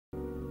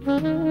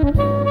Good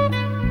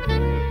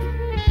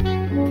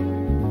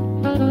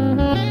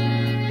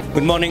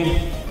morning.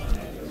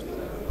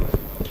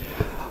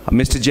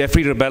 Mr.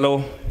 Jeffrey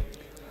Rebello,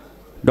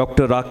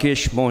 Dr.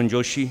 Rakesh Mohan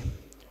Joshi,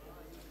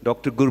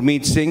 Dr.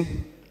 Gurmeet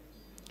Singh,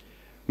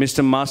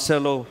 Mr.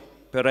 Marcelo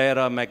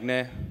Pereira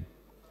Magne,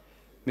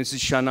 Mrs.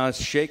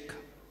 Shanaz Sheikh,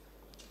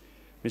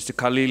 Mr.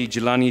 Khalil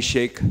Jilani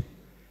Sheikh,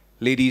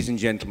 ladies and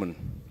gentlemen.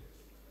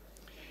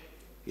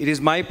 It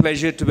is my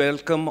pleasure to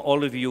welcome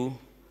all of you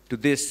to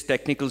this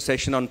technical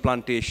session on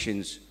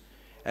plantations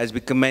as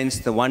we commence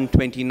the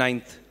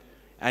 129th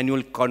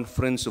Annual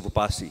Conference of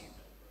UPASI.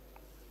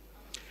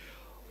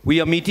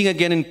 We are meeting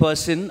again in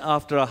person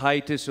after a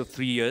hiatus of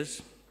 3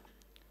 years.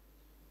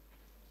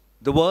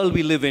 The world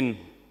we live in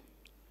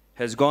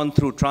has gone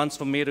through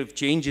transformative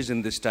changes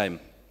in this time,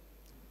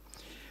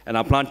 and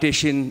our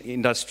plantation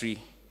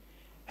industry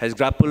has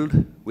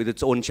grappled with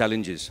its own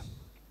challenges.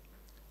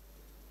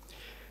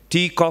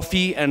 Tea,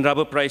 coffee, and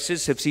rubber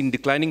prices have seen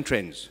declining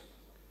trends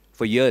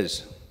for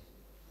years.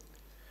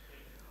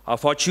 Our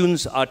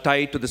fortunes are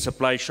tied to the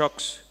supply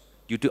shocks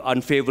due to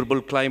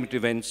unfavorable climate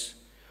events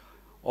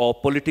or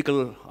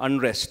political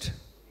unrest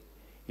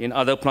in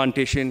other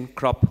plantation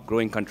crop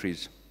growing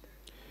countries.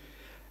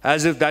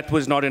 As if that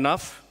was not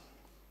enough,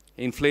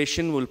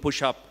 inflation will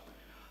push up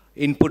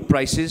input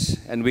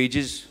prices and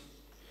wages,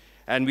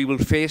 and we will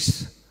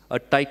face a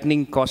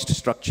tightening cost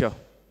structure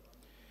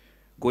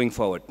going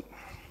forward.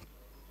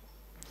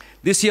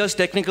 This year's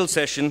technical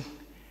session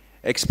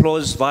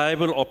explores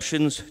viable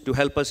options to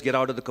help us get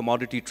out of the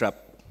commodity trap.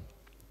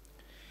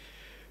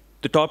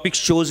 The topics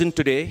chosen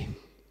today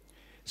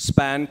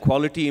span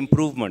quality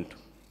improvement,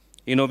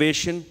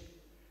 innovation,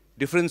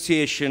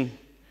 differentiation,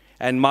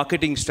 and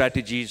marketing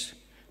strategies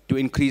to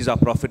increase our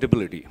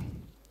profitability.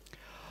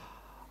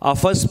 Our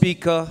first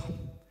speaker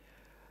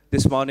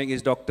this morning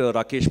is Dr.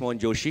 Rakesh Mohan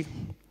Joshi,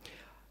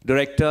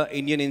 Director,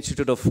 Indian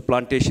Institute of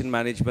Plantation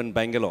Management,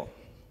 Bangalore.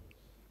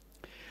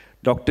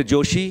 Dr.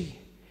 Joshi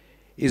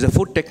is a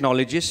food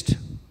technologist,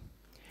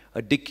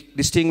 a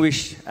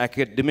distinguished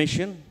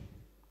academician,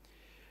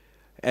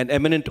 an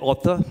eminent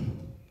author,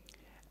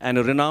 and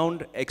a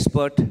renowned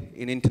expert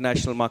in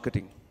international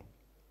marketing.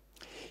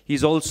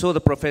 He's also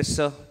the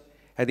professor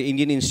at the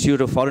Indian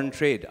Institute of Foreign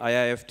Trade,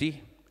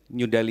 IIFT,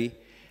 New Delhi,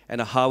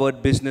 and a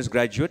Harvard Business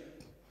graduate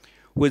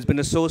who has been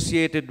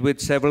associated with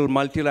several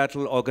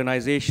multilateral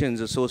organizations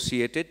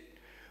associated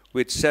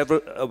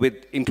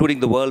with including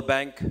the World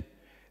Bank,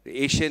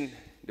 the Asian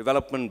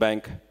Development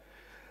Bank,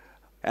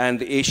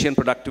 and the Asian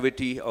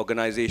Productivity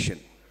Organization.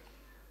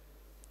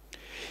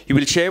 He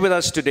will share with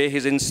us today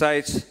his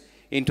insights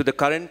into the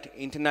current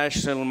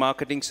international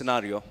marketing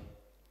scenario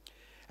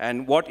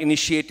and what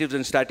initiatives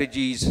and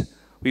strategies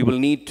we will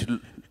need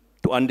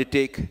to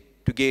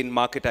undertake to gain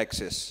market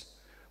access,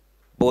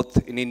 both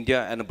in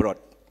India and abroad.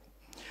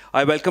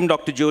 I welcome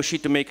Dr.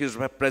 Joshi to make his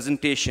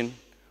presentation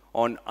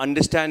on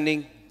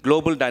understanding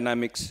global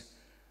dynamics,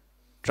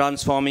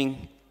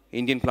 transforming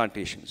Indian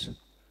plantations.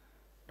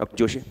 Dr.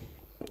 Joshi.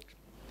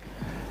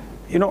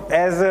 You know,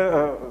 as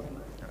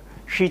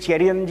Shri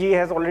Cherianji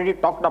has already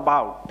talked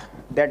about,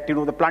 that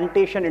the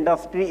plantation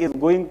industry is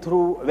going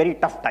through very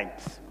tough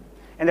times.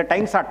 And the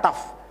times are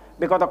tough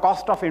because the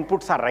cost of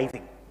inputs are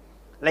rising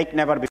like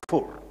never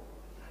before.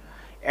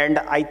 And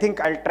I think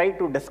I'll try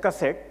to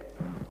discuss it.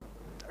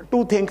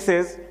 Two things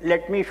is,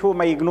 let me show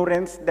my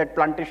ignorance that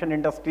plantation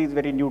industry is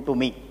very new to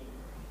me.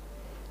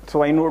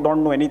 So I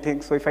don't know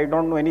anything. So if I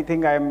don't know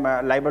anything, I am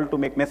liable to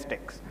make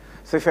mistakes.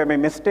 So if I make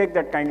a mistake,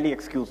 that kindly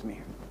excuse me.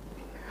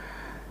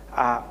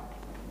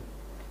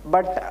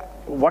 But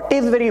what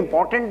is very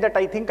important that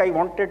I think I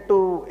wanted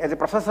to, as a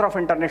professor of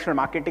international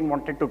marketing,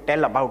 wanted to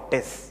tell about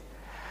this,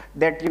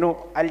 that,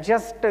 I'll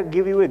just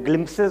give you a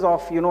glimpses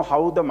of,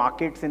 how the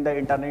markets in the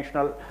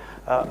international,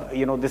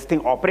 this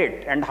thing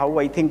operate and how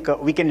I think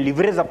we can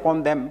leverage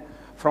upon them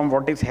from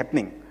what is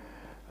happening.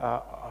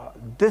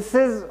 This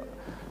is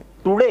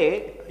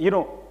today,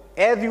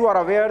 as you are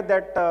aware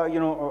that,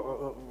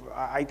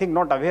 I think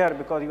not aware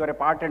because you are a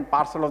part and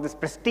parcel of this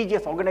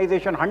prestigious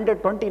organization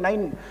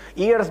 129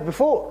 years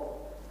before.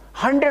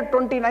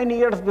 129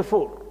 years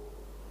before.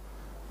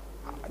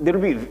 There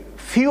will be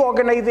few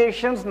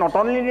organizations, not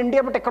only in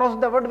India, but across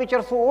the world, which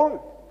are so old.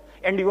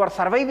 And you are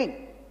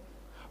surviving,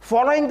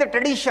 following the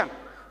tradition.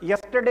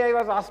 Yesterday, I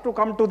was asked to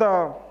come to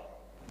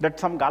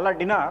some gala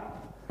dinner,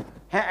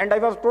 and I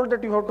was told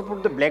that you have to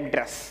put the black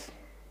dress.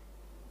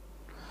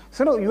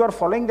 So, no, you are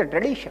following the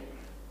tradition.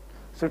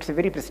 So, it's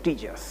very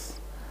prestigious.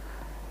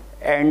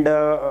 And,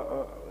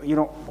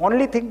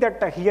 only thing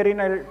that herein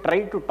I'll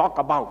try to talk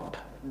about,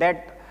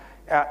 that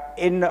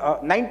in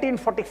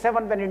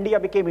 1947, when India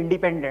became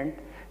independent,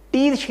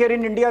 tea's share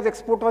in India's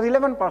export was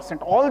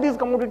 11%. All these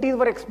commodities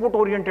were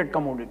export-oriented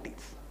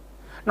commodities.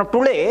 Now,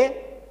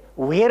 today,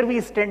 where we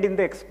stand in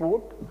the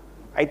export,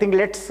 I think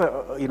let's,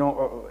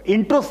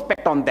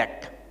 introspect on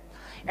that.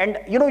 And,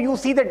 you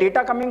see the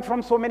data coming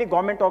from so many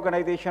government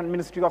organizations,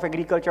 Ministry of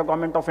Agriculture,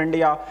 Government of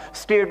India,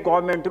 state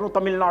government,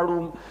 Tamil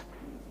Nadu,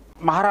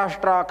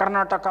 Maharashtra,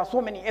 Karnataka,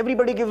 so many,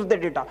 everybody gives the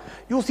data.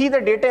 You see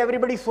the data,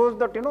 everybody shows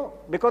that,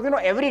 because,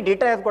 every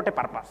data has got a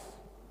purpose.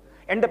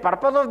 And the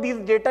purpose of these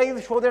data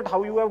is show that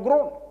how you have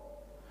grown.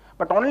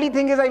 But only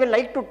thing is I will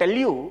like to tell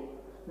you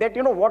that,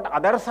 what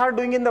others are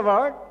doing in the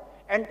world,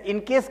 and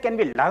in case can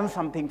we learn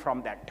something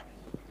from that.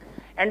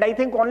 And I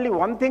think only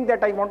one thing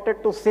that I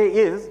wanted to say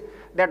is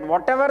that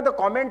whatever the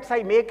comments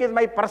I make is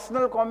my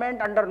personal comment.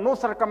 Under no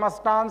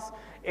circumstance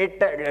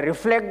it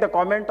reflects the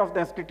comment of the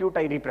institute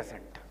I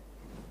represent.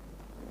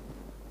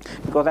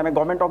 Because I'm a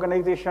government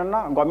organization,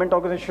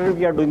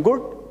 we are doing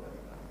good.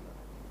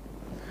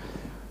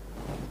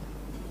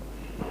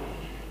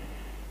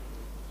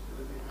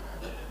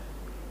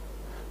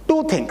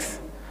 Two things.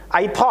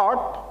 I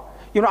thought,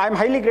 I'm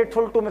highly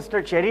grateful to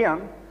Mr.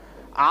 Cherian.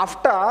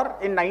 After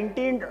in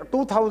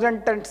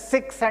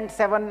 2006 and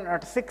 7,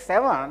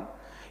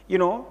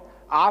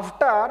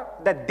 after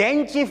the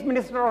then Chief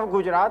Minister of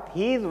Gujarat,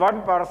 he is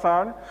one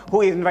person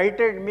who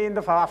invited me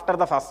after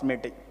the first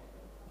meeting.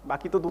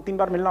 Baki to 2-3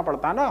 baar milna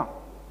padta na.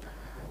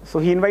 So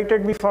he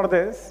invited me for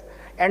this.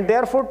 And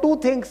therefore, two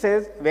things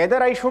is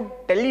whether I should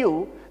tell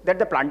you that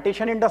the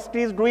plantation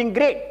industry is doing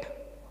great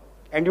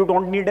and you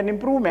don't need an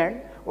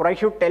improvement, or I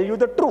should tell you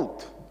the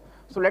truth.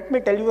 So let me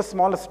tell you a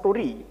small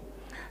story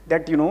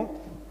that,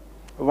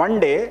 one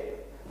day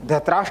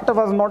Dhritarashtra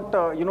was not,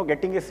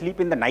 getting a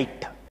sleep in the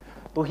night.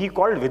 So he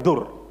called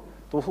Vidur.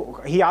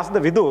 So he asked the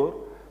Vidur,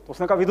 तो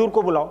उसने कहा Vidur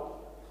को बुलाओ.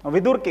 Now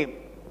Vidur came.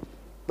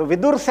 So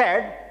Vidur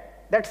said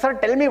that, sir,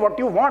 tell me what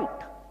you want.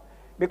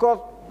 Because,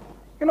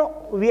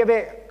 we have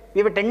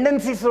a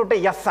tendency to say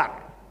yes, sir.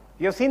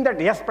 You have seen that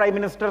Yes Prime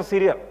Minister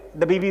serial,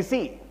 the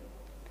BBC.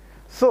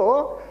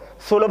 So,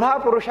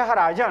 Sulabha Purusha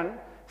Rajan,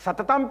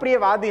 Satatam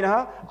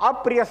Priyavadinah,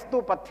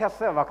 Apriyastu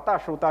Pathyasya Vakta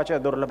Shruta Cha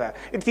Durlabha.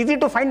 It's easy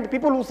to find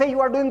people who say you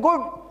are doing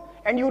good.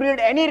 And you read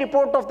any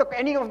report of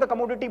any of the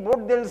commodity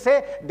board, they'll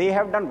say they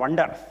have done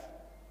wonders.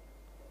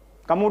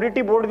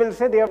 Commodity board will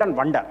say they have done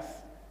wonders.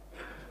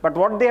 But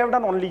what they have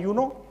done, only you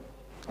know.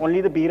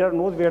 Only the bearer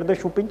knows where the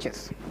shoe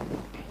pinches.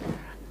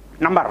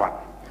 Number one.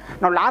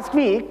 Now last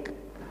week,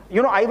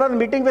 I was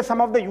meeting with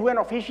some of the UN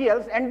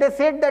officials and they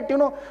said that,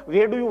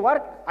 where do you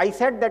work? I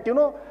said that,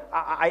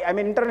 I'm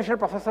an international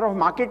professor of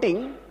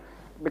marketing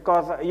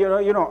because,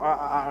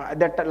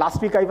 that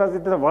last week I was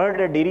at the World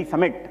Dairy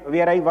Summit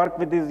where I work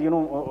with these,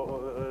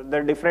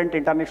 the different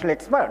international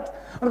experts.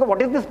 I go,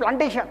 what is this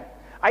plantation?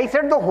 I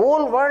said the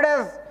whole world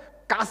has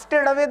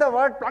casted away the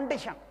word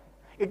plantation.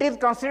 It is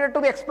considered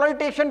to be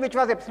exploitation, which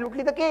was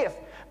absolutely the case.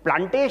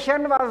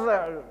 Plantation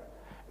was,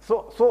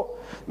 so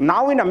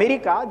now in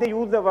America, they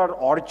use the word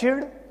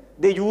orchard,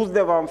 they use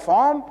the word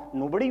farm.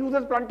 Nobody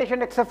uses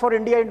plantation except for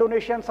India,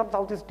 Indonesia, and some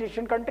Southeast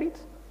Asian countries.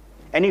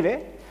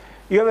 Anyway,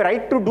 you have a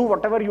right to do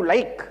whatever you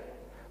like,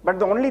 but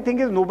the only thing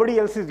is nobody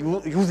else is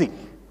using.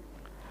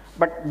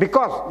 But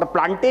because the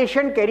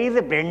plantation carries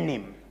a brand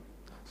name.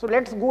 So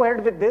let's go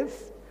ahead with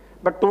this.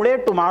 But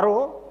today,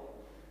 tomorrow,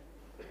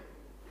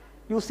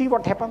 you see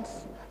what happens.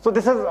 So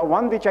this is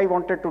one which I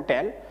wanted to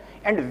tell.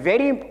 And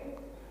very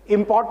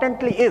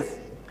importantly is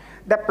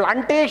the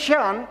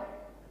plantation,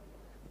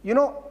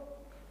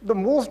 the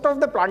most of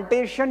the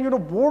plantation,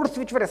 boards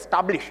which were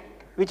established,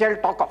 which I'll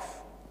talk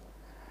of,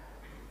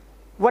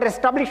 were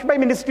established by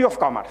Ministry of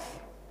Commerce.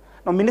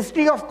 Now,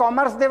 Ministry of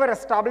Commerce, they were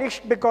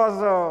established because,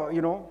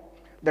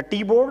 the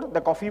tea board,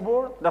 the coffee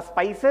board, the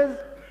spices,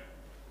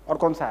 or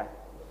kaun sa hai?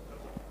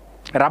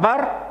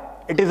 Rubber,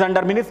 it is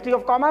under Ministry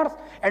of Commerce,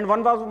 and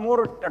one was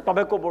more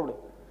tobacco board.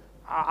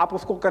 आप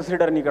उसको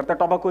consider नहीं करते.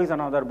 Tobacco is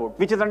another board,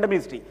 which is under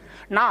Ministry.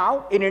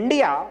 Now, in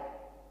India,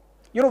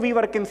 we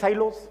work in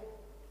silos.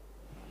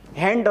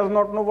 Hand does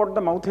not know what the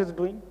mouth is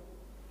doing.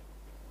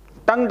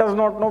 Tongue does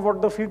not know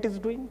what the feet is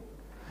doing.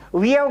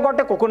 We have got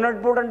a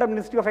coconut board under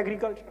Ministry of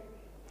Agriculture.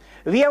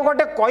 We have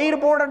got a coir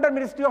board under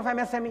Ministry of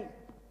MSME.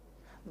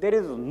 There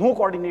is no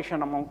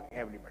coordination among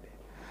everybody.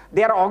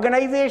 There are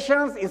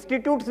organizations,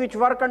 institutes which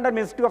work under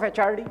Ministry of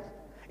HRD.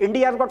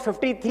 India has got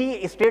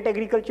 53 state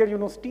agriculture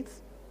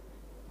universities.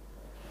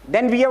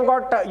 Then we have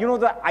got, the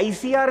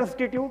ICR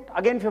Institute,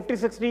 again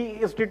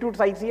 50-60 institutes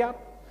ICR.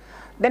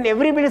 Then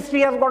every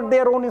ministry has got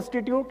their own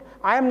institute.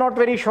 I am not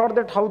very sure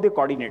that how they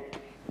coordinate.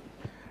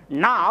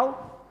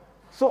 Now,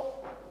 so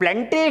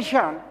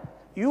plantation,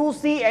 you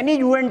see any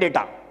UN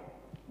data.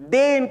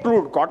 They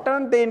include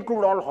cotton, they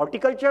include all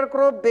horticulture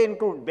crop, they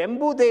include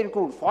bamboo, they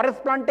include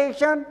forest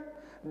plantation,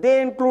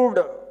 they include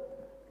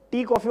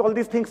tea, coffee, all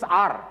these things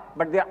are,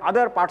 but there are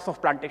other parts of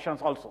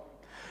plantations also.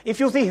 If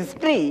you see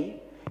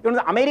history,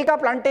 the America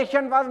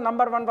plantation was,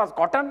 number one was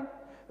cotton,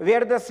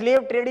 where the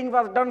slave trading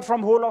was done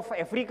from whole of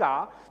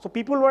Africa. So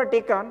people were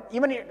taken,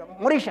 even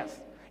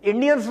Mauritius,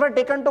 Indians were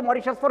taken to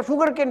Mauritius for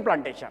sugarcane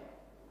plantation.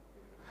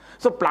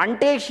 So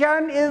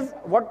plantation is,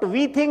 what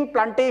we think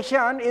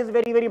plantation is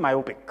very, very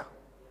myopic.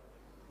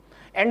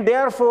 And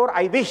therefore,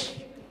 I wish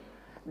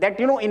that,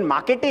 in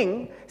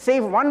marketing, say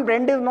if one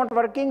brand is not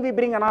working, we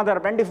bring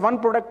another brand. If one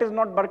product is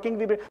not working,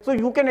 we bring. So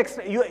you can,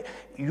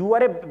 you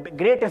are a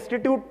great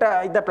institute,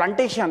 the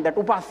plantation, that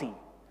UPASI.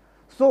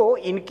 So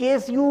in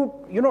case you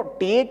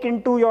take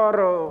into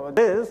your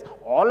this,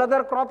 all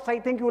other crops, I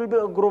think you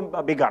will grow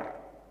bigger.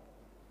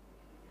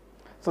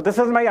 So this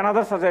is my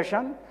another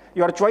suggestion,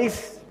 your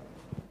choice.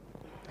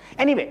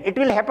 Anyway, it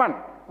will happen.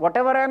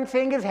 Whatever I am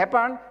saying is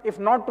happen, if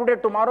not today,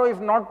 tomorrow, if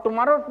not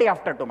tomorrow, day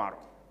after tomorrow.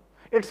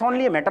 It's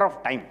only a matter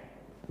of time.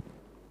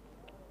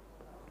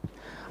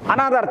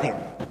 Another thing,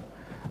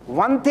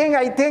 one thing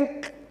I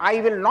think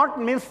I will not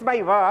mince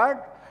my word,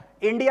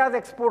 India's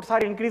exports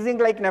are increasing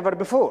like never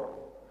before.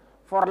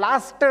 For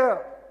last 12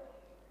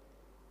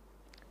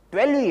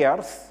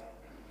 years,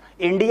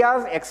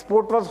 India's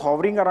export was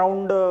hovering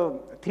around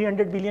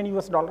 300 billion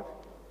US dollar.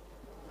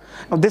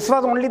 Now this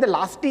was only the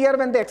last year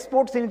when the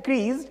exports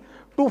increased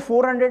to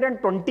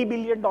 420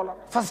 billion dollar.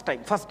 First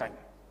time.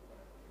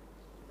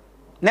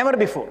 Never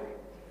before.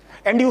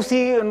 And you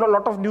see a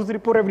lot of news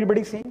report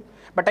everybody saying.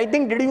 But I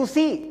think, did you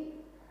see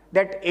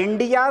that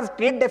India's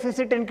trade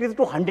deficit increased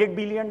to 100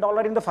 billion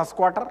dollar in the first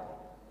quarter?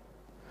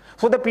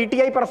 So the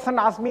PTI person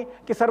asked me,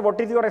 sir,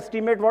 what is your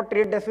estimate, what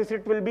trade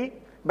deficit will be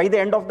by the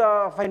end of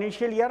the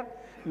financial year?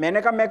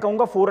 मैंने कहा मैं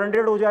कहूँगा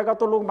 400 हो जाएगा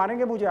तो लोग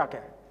मानेंगे मुझे आके.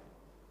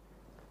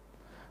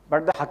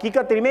 But the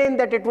hakikat remains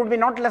that it would be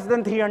not less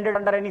than 300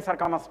 under any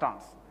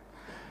circumstance.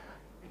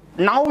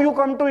 Now you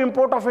come to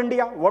import of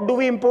India. What do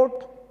we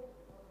import?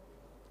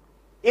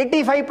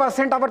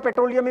 85% of our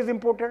petroleum is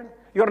imported.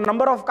 Your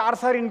number of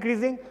cars are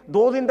increasing.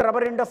 Those in the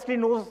rubber industry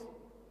knows.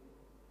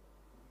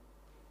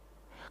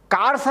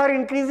 Cars are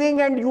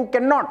increasing and you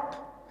cannot,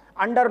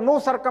 under no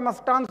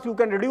circumstance you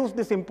can reduce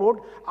this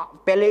import.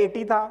 Pehle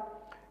 80 tha.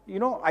 You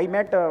know, I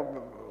met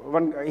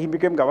when he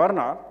became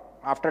governor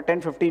after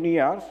 10-15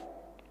 years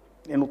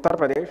in Uttar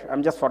Pradesh.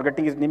 I'm just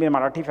forgetting his name, a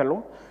Marathi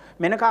fellow.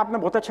 मैंने कहा आपने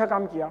बहुत अच्छा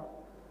काम किया.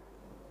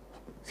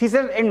 He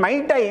said, in my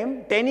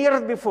time, 10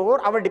 years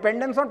before, our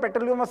dependence on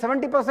petroleum was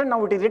 70%,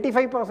 now it is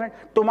 85%.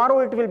 Tomorrow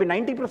it will be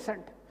 90%.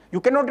 You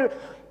cannot,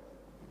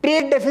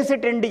 trade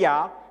deficit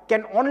India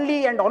can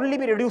only and only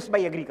be reduced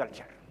by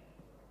agriculture.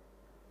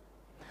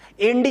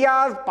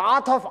 India's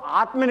path of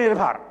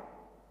Atmanirbhar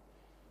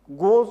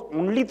goes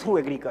only through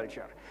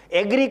agriculture.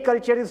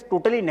 Agriculture is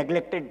totally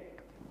neglected.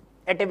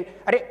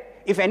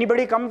 If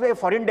anybody comes, a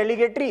foreign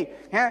delegatory,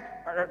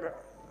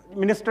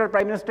 minister,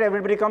 prime minister,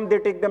 everybody comes, they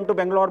take them to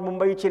Bangalore,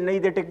 Mumbai,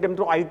 Chennai, they take them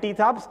to IT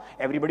hubs,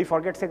 everybody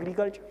forgets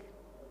agriculture.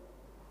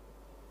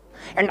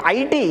 And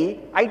IT,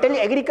 I tell you,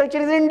 agriculture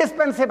is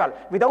indispensable.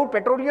 Without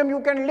petroleum, you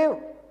can live.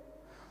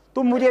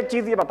 तुम मुझे एक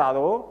चीज ये बता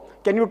दो,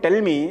 can you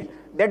tell me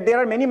that there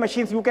are many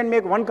machines, you can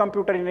make one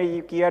computer in a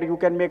year, you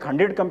can make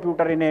 100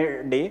 computer in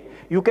a day,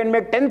 you can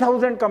make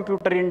 10,000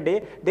 computer in a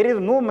day. There is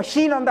no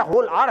machine on the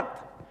whole earth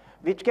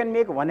which can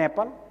make one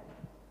apple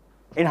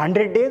in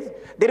 100 days.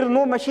 There is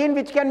no machine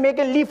which can make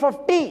a leaf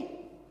of tea,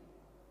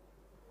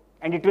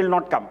 and it will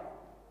not come.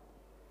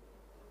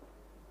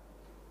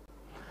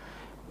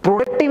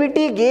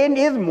 Productivity gain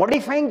is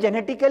modifying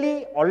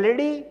genetically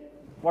already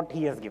what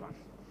he has given.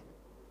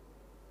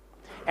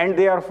 And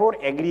therefore,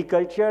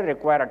 agriculture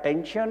require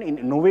attention in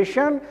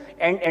innovation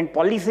and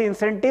policy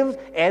incentives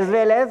as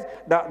well as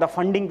the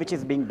funding which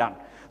is being done.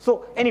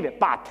 So anyway,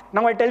 path.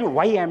 Now I tell you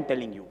why I am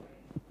telling you.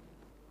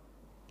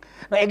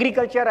 Now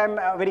agriculture, I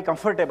am very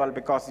comfortable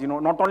because, you know,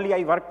 not only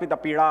I worked with the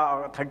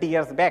PIDA 30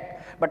 years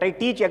back, but I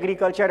teach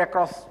agriculture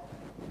across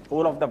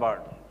whole of the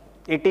world,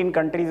 18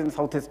 countries in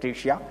Southeast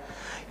Asia.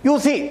 You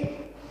see,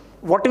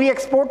 what we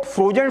export,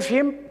 frozen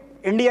shrimp,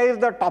 India is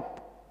the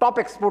top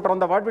exporter on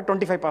the world with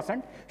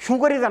 25%.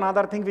 Sugar is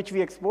another thing which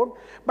we export,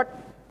 but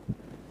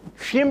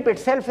shrimp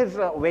itself is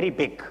very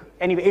big.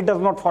 Anyway, it does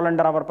not fall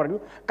under our purview.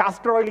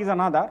 Castor oil is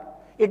another,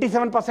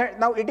 87%.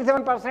 Now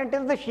 87%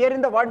 is the share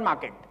in the world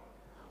market.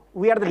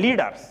 We are the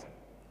leaders.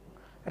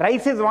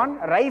 Rice is one.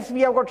 Rice,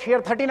 we have got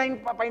share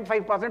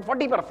 39.5%,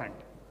 40%.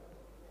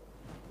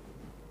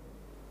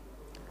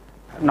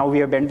 Now we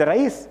have banned the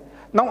rice.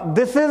 Now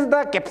this is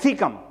the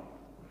capsicum,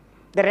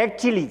 the red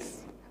chilies.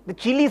 The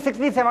chili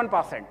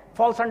 67%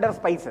 falls under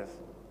spices.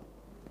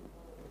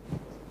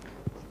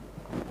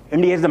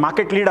 India is the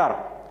market leader.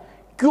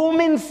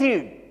 Cumin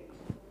seed,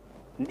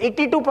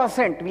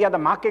 82%, we are the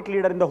market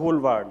leader in the whole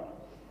world.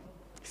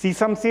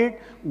 Sesame seed,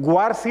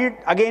 guar seed,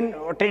 again,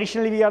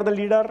 traditionally we are the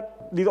leader.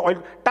 These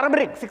oil,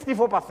 turmeric,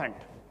 64%.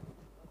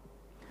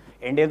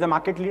 India is the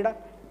market leader.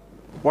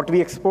 What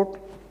we export?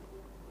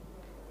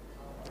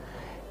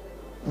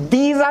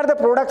 These are the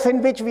products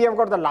in which we have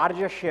got the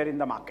largest share in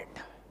the market.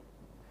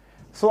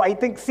 So I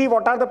think, see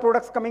what are the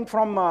products coming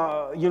from,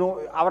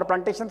 our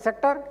plantation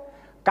sector.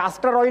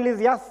 Castor oil is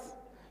yes.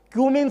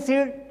 Cumin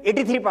seed,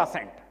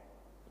 83%.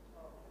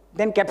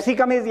 Then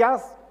capsicum is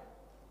yes.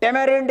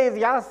 Tamarind is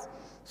yes.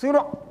 So,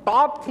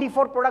 top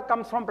 3-4 product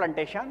comes from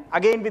plantation,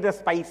 again with the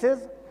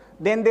spices.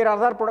 Then there are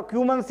other products.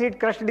 Cumin seed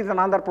crushed is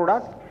another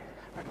product.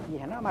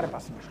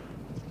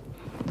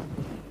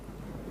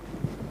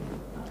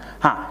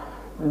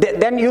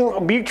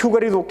 Then beet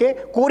sugar is okay.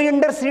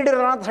 Coriander seed is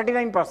around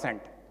 39%.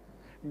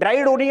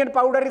 Dried onion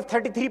powder is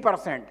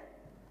 33%.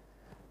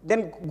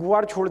 Then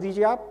guar chhod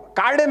dijiye aap.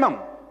 Cardamom,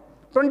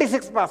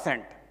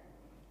 26%.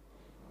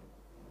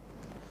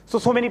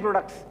 So many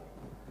products.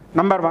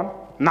 Number one.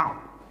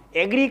 Now,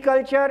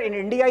 agriculture in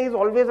India is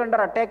always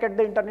under attack at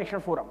the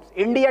international forums.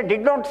 India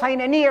did not sign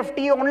any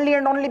FTA only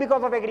and only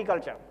because of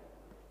agriculture.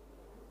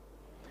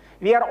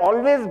 We are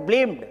always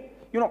blamed.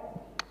 You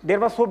know, there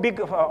was so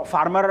big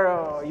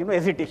farmer,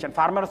 hesitation.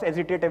 Farmers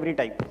hesitate every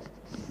time.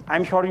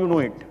 I'm sure you know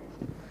it.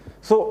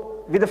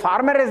 So, with the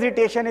farmer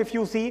hesitation, if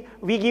you see,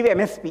 we give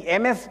MSP.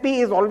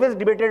 MSP is always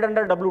debated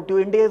under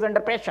WTO. India is under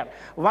pressure.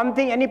 One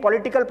thing, any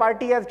political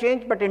party has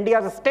changed, but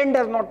India's stand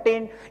has not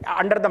changed.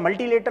 Under the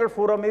multilateral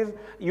forum is,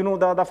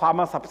 the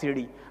farmer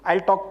subsidy.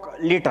 I'll talk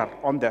later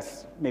on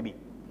this, maybe.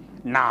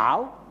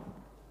 Now,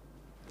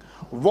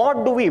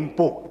 what do we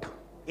import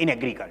in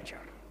agriculture?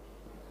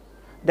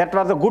 That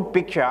was a good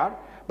picture,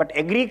 but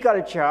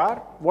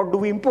agriculture, what do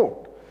we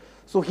import?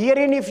 So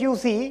herein, if you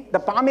see, the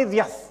palm is,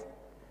 yes,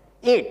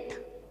 8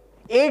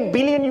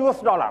 billion US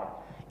dollar.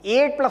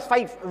 8 plus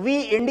 5.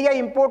 We, India,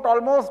 import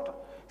almost,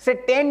 say,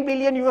 10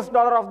 billion US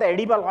dollar of the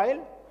edible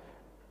oil,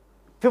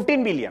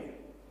 15 billion.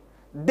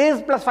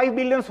 This plus 5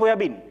 billion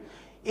soybean.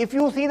 If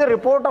you see the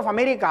report of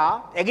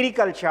America,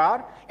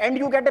 agriculture, and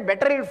you get a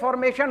better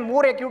information,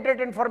 more accurate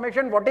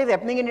information, what is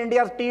happening in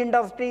India's tea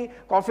industry,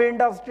 coffee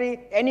industry,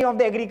 any of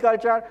the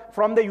agriculture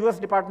from the US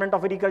Department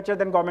of Agriculture,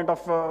 then government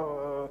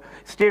of,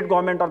 state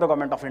government or the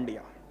government of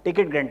India. Take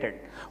it granted.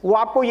 वो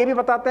आपको ये भी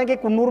बताते हैं कि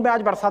कुन्नूर में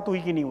आज बरसात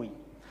हुई कि नहीं हुई.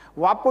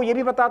 वो आपको ये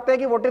भी बताते हैं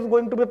कि what is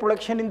going to be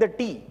production in the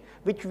tea,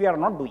 which we are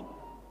not doing.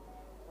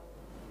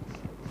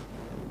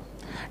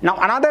 Now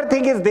another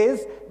thing is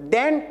this,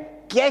 then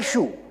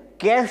cashew.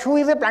 Cashew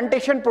is a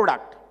plantation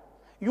product.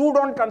 You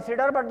don't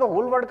consider, but the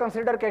whole world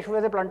consider cashew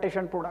as a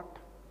plantation product.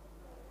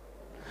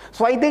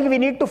 So I think we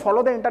need to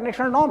follow the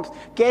international norms.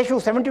 Cashew,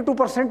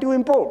 72% you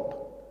import.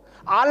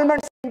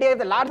 Almonds, India is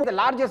the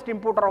largest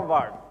importer of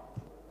world.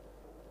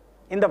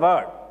 In the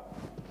world.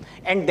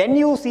 And then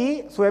you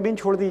see, soybean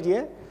chhod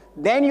dijiye,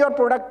 then your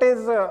product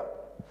is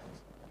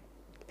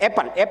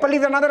apple. Apple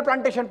is another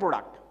plantation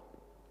product.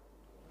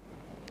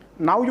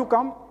 Now you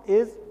come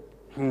is,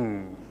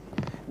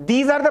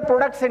 these are the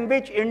products in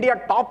which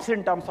India tops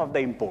in terms of the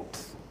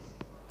imports.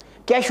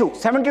 Cashew,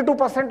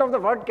 72% of the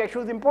world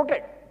cashew is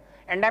imported.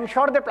 And I'm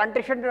sure the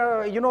plantation,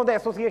 the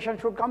association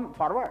should come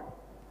forward.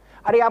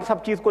 अरे आप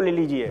सब चीज को ले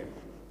लीजिए.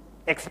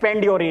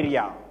 Expand your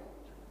area.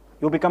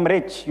 You become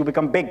rich, you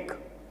become big.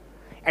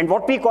 And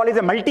what we call is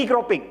a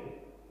multi-cropping.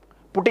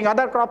 Putting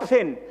other crops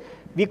in.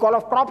 We call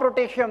of crop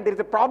rotation. There is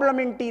a problem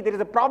in tea, there is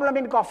a problem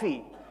in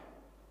coffee.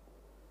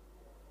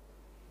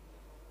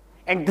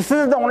 And this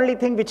is the only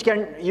thing which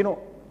can,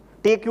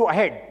 take you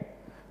ahead.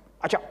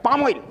 Acha,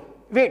 palm oil.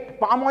 Wait,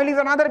 palm oil is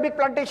another big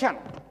plantation.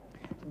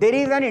 There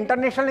is an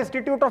International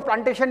Institute of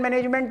Plantation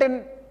Management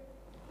in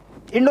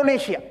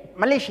Indonesia,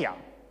 Malaysia.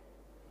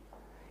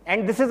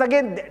 And this is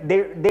again,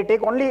 they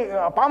take only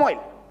palm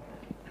oil.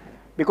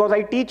 Because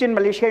I teach in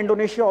Malaysia,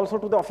 Indonesia also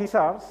to the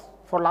officers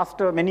for last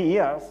many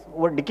years,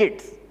 over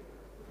decades.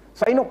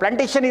 So I know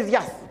plantation is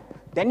yes.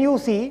 Then you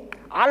see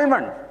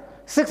almond,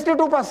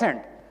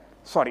 62%.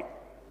 Sorry.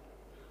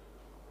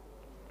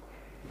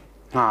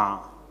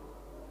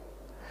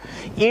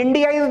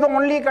 India is the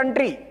only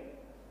country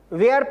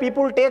where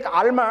people take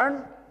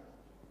almond,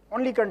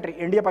 only country,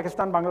 India,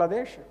 Pakistan,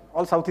 Bangladesh,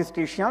 all Southeast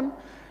Asian.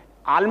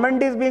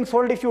 Almond is being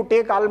sold. If you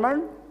take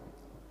almond,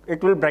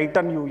 it will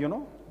brighten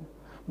you,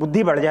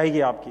 बुद्धि बढ़ जाएगी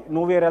आपकी.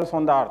 Nowhere else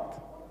on the earth.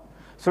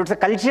 So it's a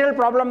cultural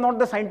problem, not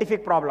the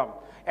scientific problem.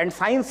 And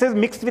science is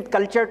mixed with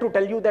culture to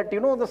tell you that,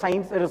 the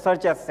science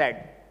research has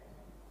said.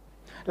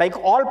 Like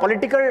all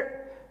political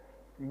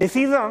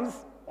decisions,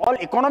 all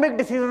economic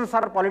decisions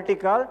are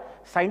political,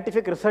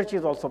 scientific research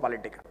is also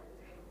political.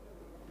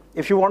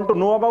 If you want to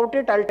know about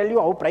it, I'll tell you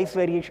how price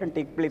variation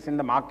takes place in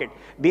the market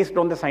based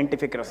on the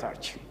scientific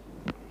research.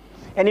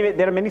 Anyway,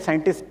 there are many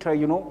scientists,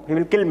 he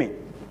will kill me.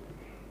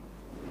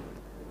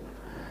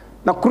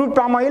 Now, crude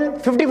palm oil,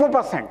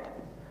 54%.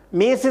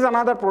 Maize is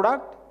another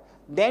product.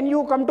 Then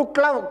you come to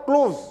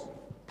cloves,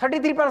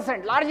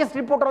 33%, largest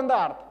importer on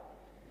the earth.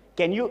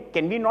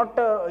 Can we not,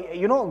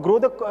 grow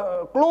the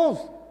cloves?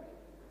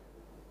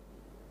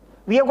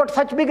 We have got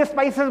such big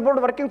spices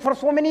board working for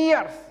so many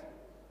years.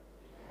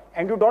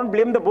 And you don't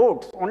blame the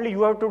boards. Only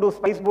you have to do.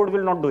 Spice board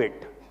will not do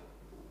it.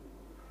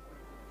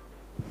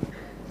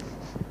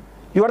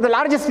 You are the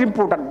largest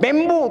importer.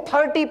 Bamboo,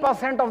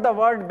 30% of the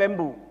world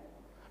bamboo.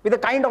 With the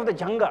kind of the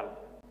jungle.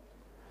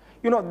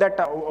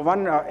 That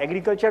one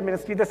agriculture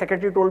ministry, the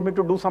secretary told me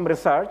to do some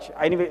research.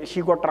 Anyway,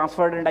 she got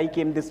transferred and I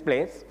came this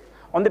place.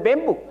 On the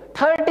bamboo,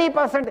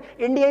 30%.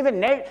 India is a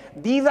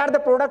net. These are the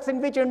products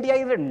in which India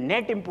is a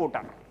net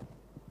importer.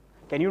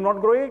 Can you not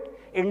grow it?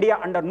 India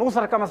under no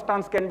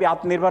circumstance can be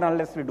Atmanirbhar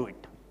unless we do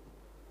it.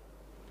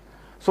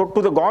 So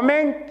to the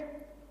government,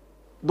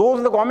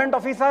 the government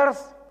officers,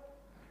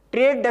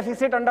 trade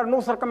deficit under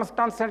no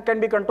circumstance can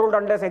be controlled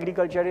unless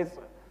agriculture is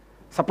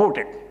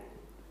supported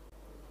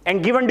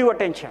and given due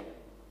attention.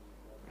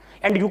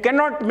 And you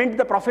cannot mint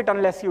the profit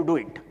unless you do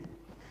it.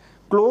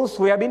 Cloves,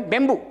 soybean,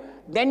 bamboo.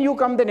 Then you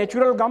come the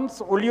natural gums,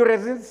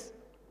 oleoresins.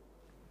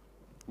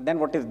 Then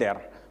what is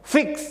there?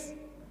 Figs,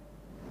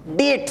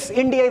 dates.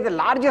 India is the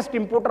largest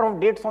importer of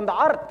dates on the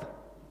earth.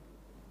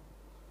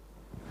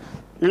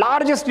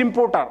 Largest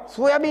importer,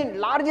 soybean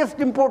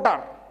largest importer.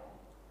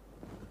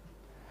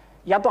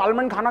 या तो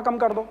almond खाना कम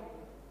कर दो,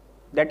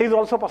 that is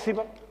also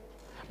possible,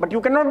 but you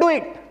can not do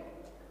it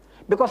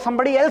because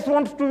somebody else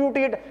wants to यूट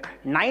it.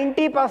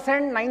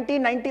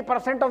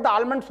 90% of the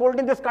almonds sold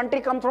in this country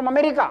comes from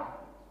America.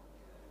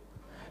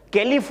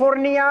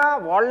 California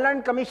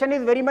Walnut Commission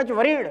is very much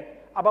worried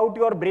about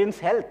your brain's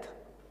health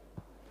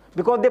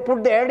because they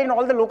put the ad in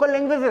all the local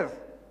languages,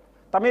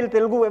 Tamil,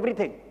 Telugu,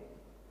 everything,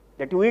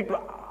 that you eat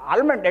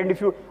almond. And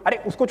if you, अरे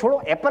उसको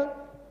छोड़ो,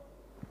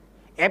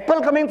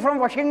 Apple coming from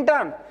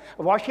Washington.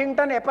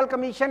 Washington Apple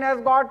Commission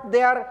has got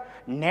their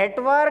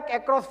network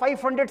across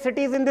 500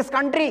 cities in this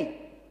country.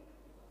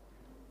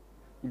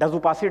 Does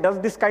UPASI does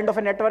this kind of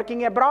a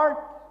networking abroad?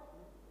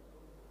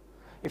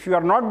 If you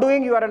are not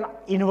doing, you are an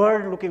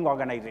inward-looking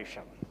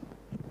organization.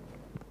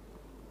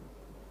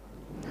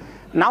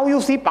 Now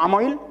you see palm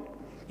oil,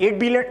 8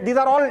 billion, these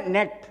are all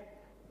net.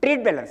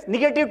 Trade balance,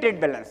 negative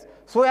trade balance.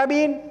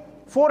 Soybean,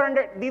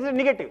 400, these are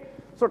negative.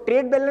 So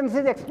trade balance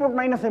is export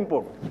minus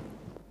import.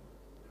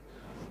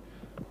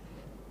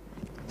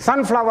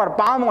 Sunflower,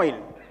 palm oil,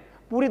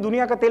 पूरी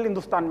दुनिया का तेल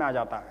हिंदुस्तान में आ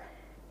जाता है।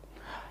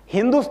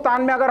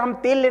 हिंदुस्तान में अगर हम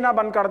तेल लेना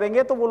बंद कर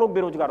देंगे तो वो लोग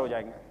बेरोजगार हो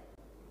जाएंगे,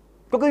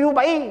 क्योंकि you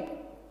by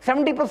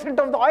 70%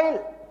 of the oil,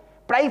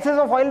 prices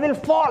of oil will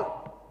fall.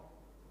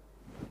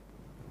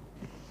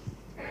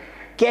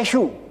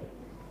 Cashew,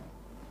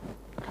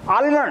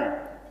 almond,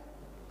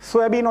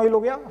 soybean oil हो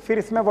गया, फिर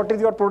इसमें what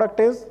is your product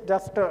is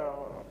just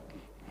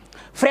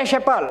fresh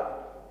apple.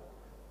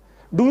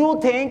 Do you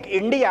think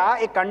India,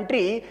 a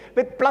country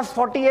with plus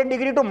 48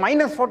 degree to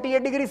minus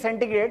 48 degree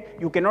centigrade,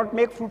 you cannot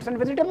make fruits and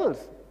vegetables?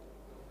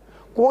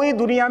 कोई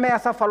दुनिया में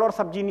ऐसा फल और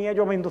सब्जी नहीं है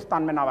जो हम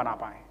हिंदुस्तान में ना बना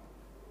पाए.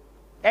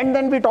 And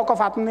then we talk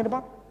of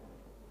आत्मनिर्भर.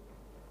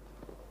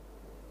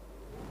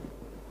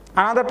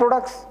 Another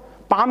products,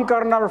 palm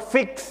kernel,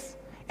 figs,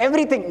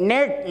 everything,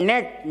 net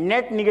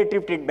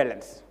negative trade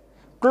balance.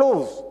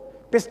 Cloves,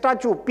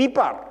 pistachio,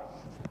 pepper.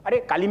 अरे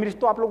काली मिर्च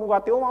तो आप लोग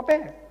उगाते हो वहां पे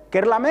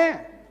केरला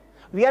में.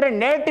 We are a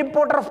net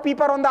importer of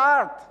pepper on the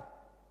earth.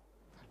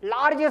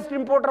 Largest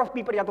importer of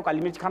pepper. या तो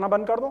काली मिर्च खाना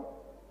बंद कर दो,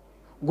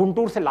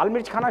 गुंटूर से लाल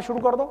मिर्च खाना शुरू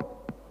कर दो.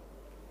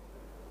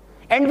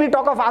 And we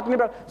talk of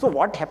Atmanirbhar. So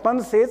what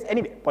happens is,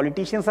 anyway,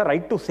 politicians are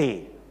right to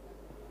say,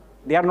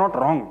 they are not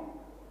wrong,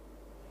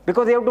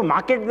 because they have to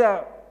market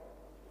the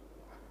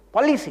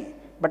policy.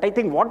 But I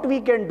think what we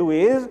can do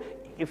is,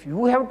 if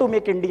you have to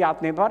make India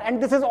Atmanirbhar,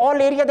 and this is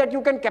all area that you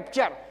can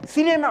capture.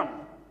 Cinnamon.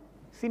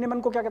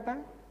 Cinnamon को क्या कहता है?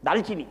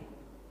 दालचीनी.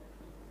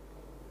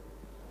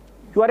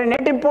 You are a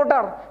net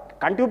importer.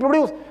 Can't you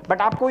produce?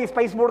 But आपको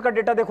spice board का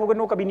data देखोगे,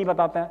 no कभी नहीं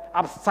बताते हैं.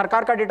 आप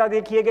सरकार का डेटा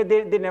देखिएगा,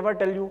 they never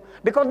tell you,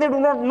 because they do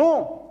not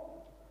know.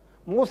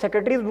 Most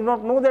secretaries do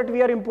not know that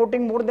we are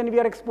importing more than we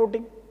are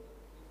exporting.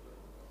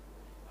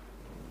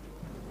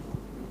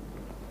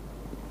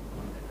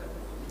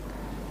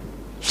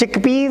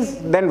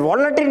 Chickpeas, then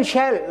walnut in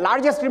shell,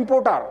 largest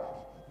importer,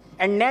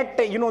 and net,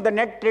 you know, the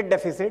net trade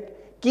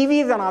deficit.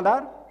 Kiwi is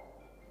another.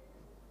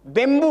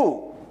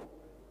 Bamboo,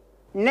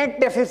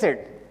 net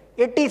deficit,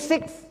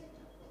 86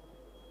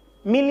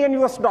 million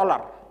US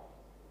dollar.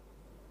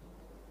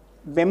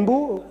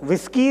 Bamboo,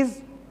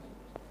 whiskies,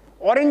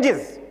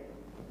 oranges.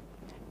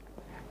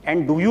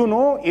 And do you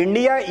know,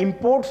 India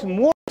imports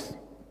more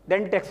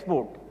than it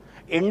exports.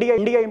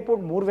 India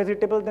import more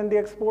vegetables than they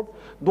export.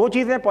 दो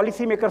चीजें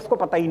policy makers को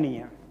पता ही नहीं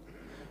है,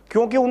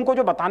 क्योंकि उनको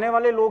जो बताने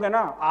वाले लोग हैं ना,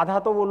 आधा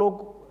तो वो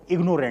लोग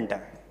इग्नोरेंट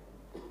है.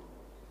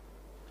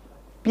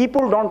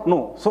 People don't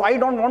know. So I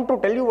don't want to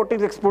tell you what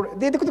is export.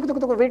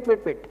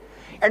 Wait.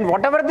 And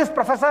whatever this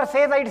professor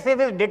says, I say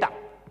this data.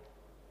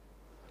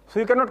 So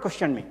you cannot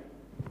question me.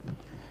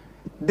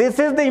 This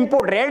is the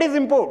import. Red is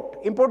import.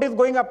 Import is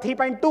going up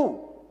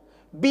 3.2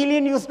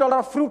 billion US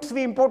dollar fruits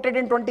we imported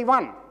in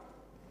 21.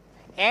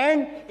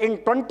 And in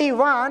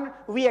 21,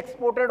 we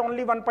exported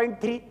only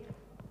 1.3.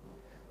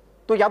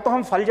 तो या तो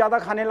हम फल ज्यादा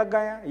खाने लग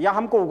गए हैं, या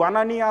हमको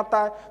उगाना नहीं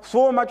आता है.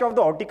 So much of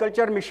the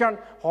horticulture mission,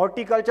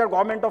 horticulture,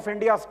 government of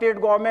India, state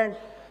government,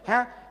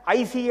 हैं,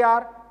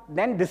 ICR,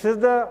 then this is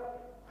the,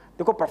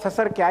 देखो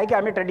प्रोफेसर क्या है कि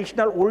I'm a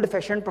traditional old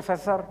fashioned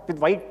professor with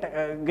white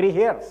grey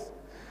hairs.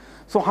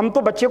 So हम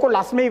तो बच्चे को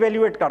लास्ट में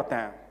इवेल्युएट करते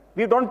हैं.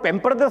 We don't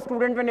pamper the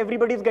student when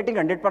everybody is getting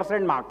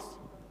 100% marks.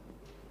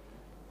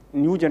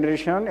 New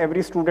generation,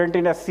 every student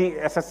in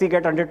SSC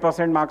get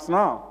 100% marks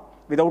now,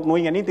 without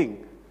knowing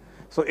anything.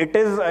 So it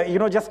is, you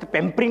know, just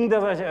pampering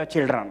the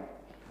children.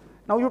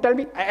 Now you tell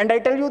me, and I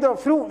tell you the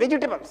fruit,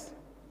 vegetables.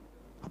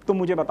 अब तुम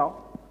मुझे बताओ.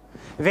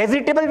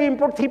 Vegetable we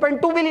import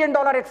 $3.2 billion,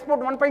 export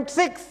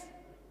 1.6.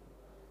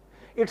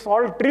 It's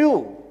all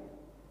true.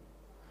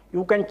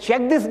 You can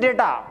check this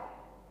data.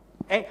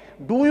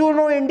 Do you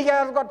know India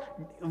has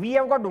got, we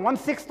have got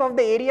 1/6 of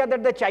the area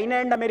that the China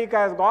and America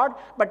has got,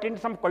 but in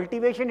some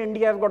cultivation,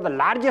 India has got the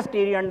largest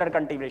area under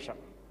cultivation.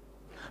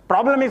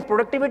 Problem is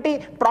productivity,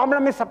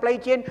 problem is supply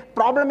chain,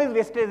 problem is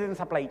wastage in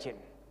supply chain.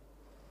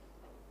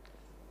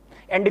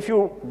 And if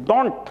you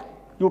don't,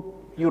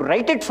 you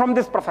write it from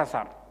this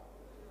professor.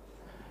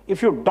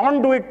 If you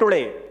don't do it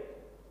today,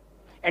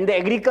 and the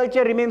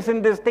agriculture remains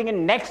in this thing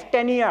in next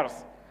 10 years,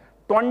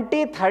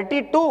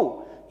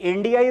 2032,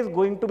 India is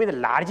going to be the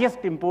largest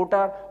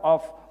importer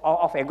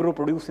of agro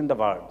produce in the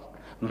world.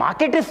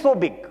 Market is so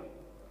big.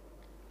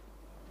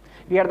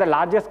 We are the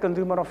largest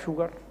consumer of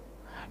sugar.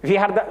 We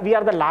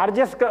are the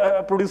largest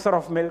producer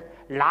of milk,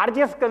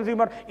 largest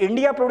consumer.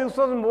 India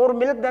produces more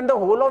milk than the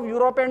whole of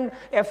Europe and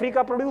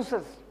Africa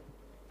produces.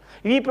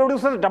 We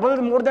produces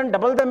more than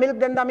double the milk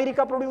than the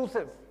America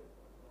produces.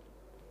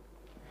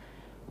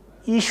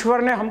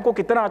 ईश्वर ने हमको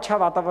कितना अच्छा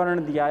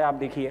वातावरण दिया है, आप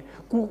देखिए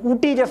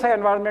ऊटी जैसा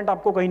एनवायरनमेंट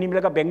आपको कहीं नहीं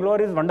मिलेगा.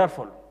 Bangalore is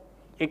wonderful.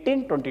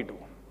 1822.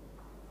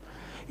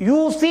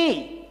 You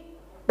see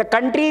the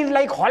countries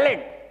like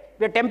Holland,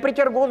 where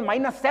temperature goes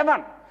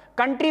 -7,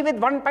 country with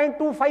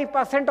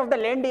 1.25% of the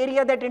land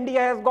area that India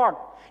has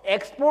got,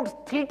 exports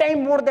 3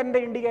 times more than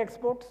the India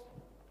exports.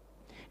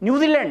 New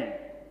Zealand,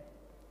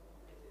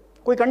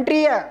 कोई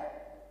country है,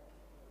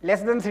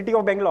 less than city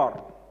of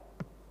Bangalore,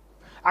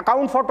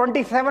 account for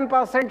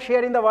 27%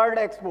 share in the world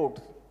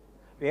exports.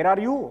 Where are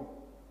you?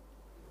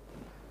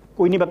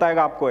 कोई नहीं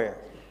बताएगा आपको है.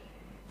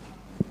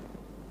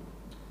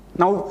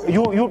 Now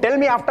you tell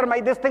me after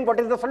this thing what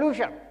is the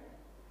solution,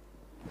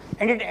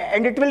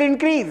 and it will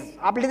increase.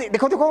 आप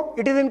देखो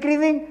it is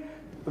increasing.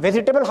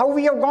 Vegetable, how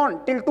we have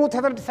gone till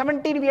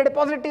 2017 we had a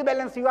positive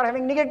balance. You are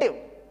having negative.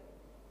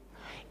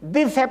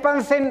 This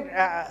happens in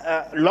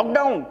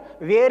lockdown,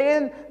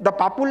 wherein the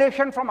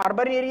population from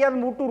urban areas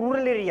move to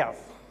rural areas.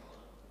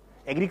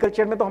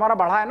 Agriculture में तो हमारा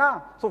बढ़ा है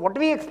ना. So what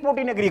we export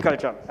in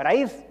agriculture?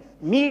 Rice,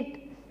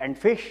 meat and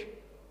fish.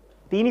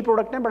 3 he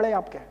product हैं बड़े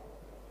आपके.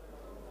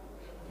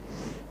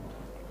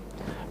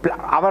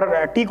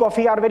 Our tea,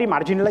 coffee are very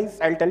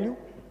marginalized, I'll tell you.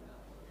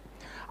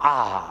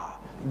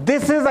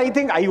 This is, I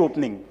think,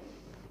 eye-opening.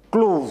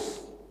 Close,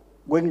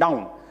 going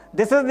down.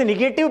 This is the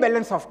negative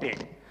balance of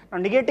trade. Now,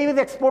 negative is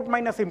export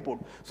minus import.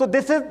 So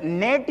this is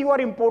net, you are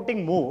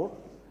importing more.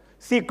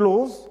 See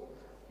close.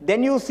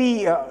 Then you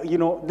see,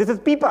 this is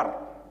pepper.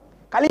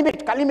 Kali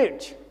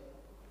mirch.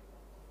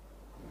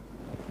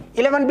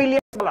 $11 billion.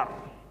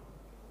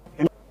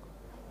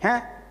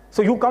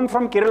 So you come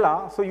from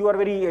Kerala, so you are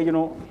very,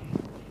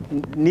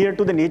 near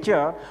to the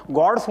nature.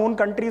 God's own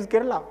country is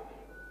Kerala.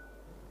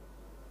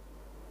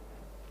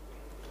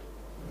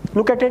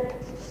 Look at it.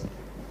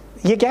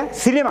 ये क्या है?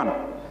 Cinnamon.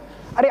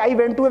 अरे I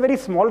went to a very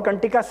small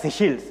country का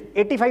Seychelles.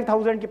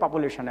 85,000 की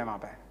population है वहाँ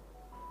पे.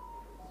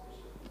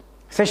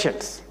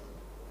 Seychelles.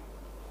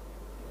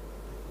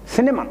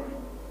 Cinnamon.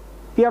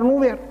 We are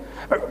nowhere.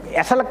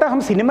 ऐसा लगता है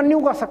हम cinnamon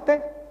नहीं उगा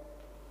सकते.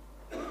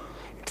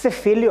 It's a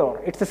failure.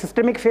 It's a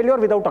systemic failure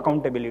without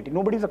accountability.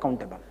 Nobody is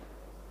accountable.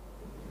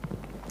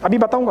 अभी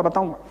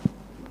बताऊंगा.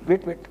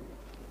 Wait.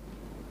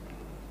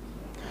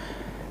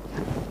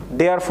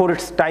 Therefore,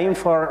 it's time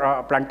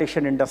for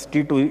plantation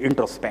industry to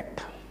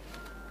introspect.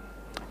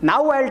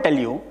 Now I'll tell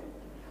you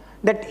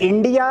that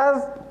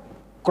India's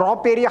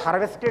crop area,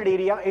 harvested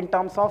area in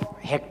terms of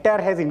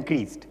hectare has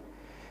increased.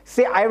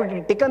 Say I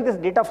have taken this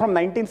data from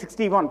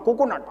 1961.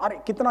 Coconut,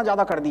 अरे कितना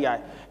ज़्यादा कर दिया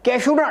है.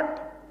 Cashew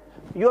nut,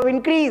 you have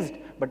increased,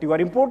 but you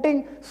are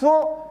importing.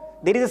 So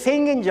there is a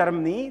saying in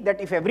Germany that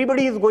if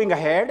everybody is going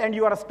ahead and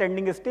you are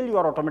standing still, you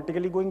are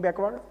automatically going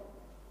backward.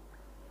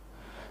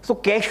 So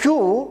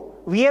cashew,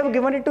 we have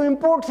given it to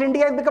imports.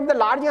 India has become the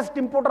largest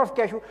importer of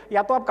cashew.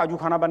 या तो आप काजू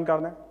खाना बंद कर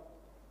दें.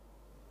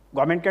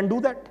 Government can do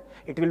that.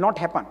 It will not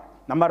happen.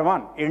 Number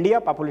one, India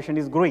population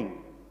is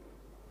growing.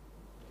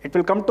 It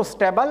will come to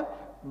stable,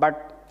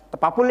 but the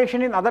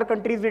population in other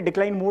countries will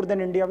decline more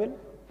than India will.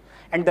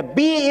 And the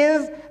B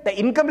is the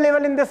income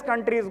level in this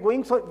country is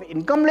going. So if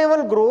income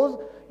level grows,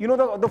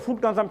 the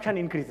food consumption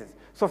increases.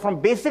 So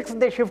from basics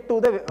they shift to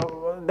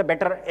the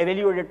better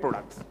evaluated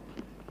products.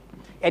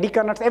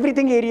 Erica nuts,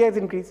 everything area is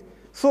increased.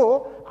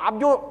 So आप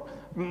जो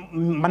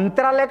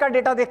मंत्रालय का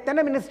data देखते हैं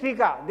ना ministry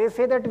का, they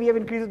say that we have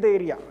increased the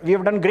area, we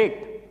have done great.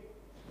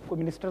 कोई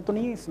minister तो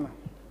नहीं है इसमें.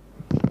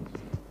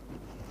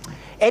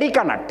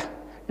 Erica nut.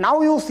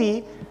 Now you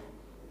see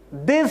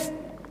this,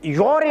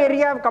 your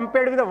area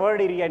compared with the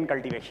world area in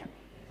cultivation.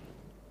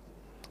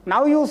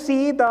 Now you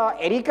see the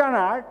Erica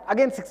nut,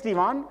 again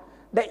 61,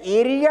 the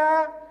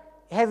area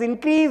has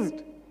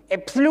increased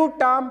absolute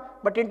term,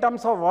 but in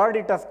terms of world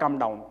it has come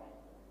down.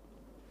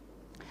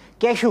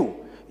 Cashew,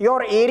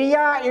 your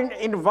area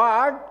in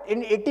world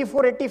in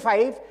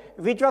 84-85,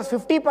 which was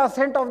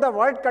 50% of the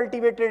world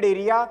cultivated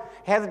area,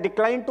 has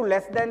declined to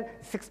less than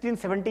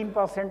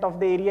 16-17% of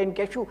the area in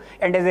cashew.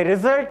 And as a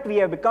result, we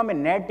have become a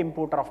net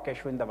importer of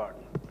cashew in the world.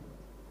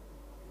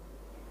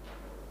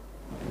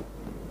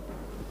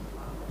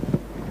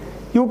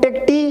 You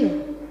take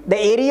tea, the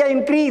area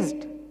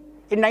increased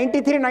in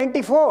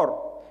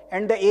 93-94.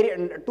 And the area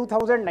in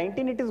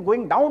 2019 it is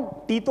going down.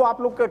 Tea to aap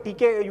log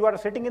TK, you are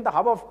sitting in the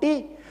hub of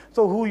tea.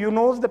 So who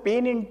knows the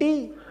pain in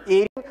tea?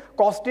 Area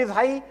cost is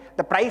high,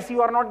 the price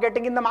you are not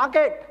getting in the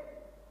market.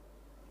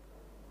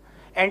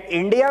 And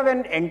India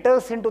when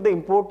enters into the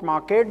import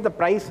market, the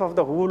price of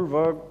the whole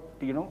world,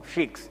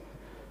 shakes.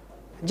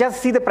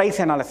 Just see the price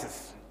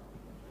analysis.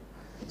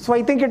 So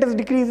I think it is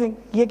decreasing.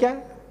 Ye kya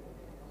hai?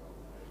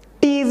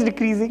 Tea is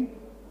decreasing.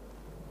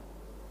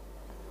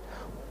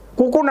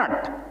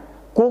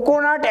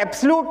 Coconut,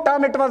 absolute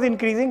term, it was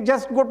increasing.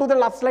 Just go to the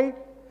last slide.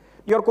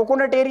 Your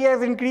coconut area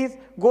has increased.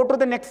 Go to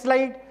the next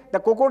slide. The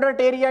coconut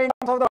area in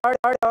terms of the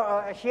world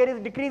share is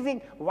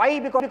decreasing. Why?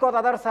 Because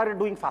others are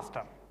doing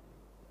faster.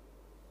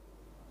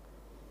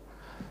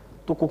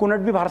 तो coconut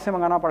भी बाहर से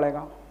मंगाना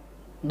पड़ेगा.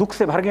 दुख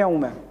से भर गया हूं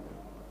मैं.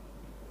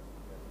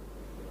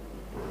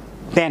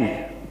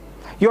 Then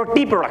your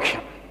tea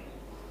production.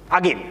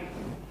 Again.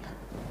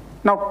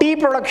 Now tea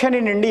production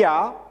in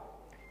India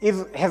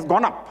has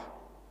gone up.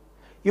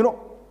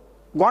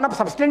 Gone up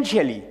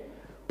substantially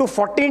to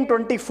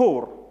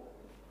 1424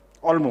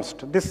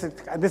 almost. This is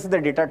the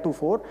data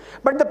 24.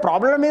 But the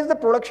problem is the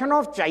production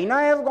of China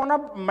has gone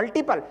up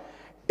multiple.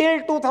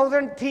 Till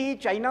 2003,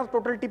 China's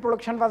total tea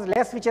production was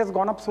less, which has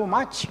gone up so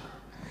much.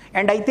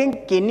 And I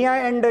think Kenya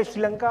and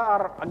Sri Lanka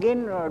are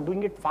again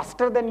doing it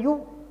faster than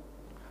you.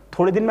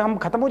 थोड़े दिन में हम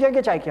खत्म हो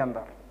जाएंगे चाय के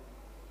अंदर.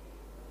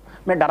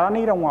 मैं डरा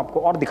नहीं रहा हूं आपको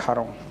और दिखा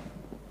रहा हूं.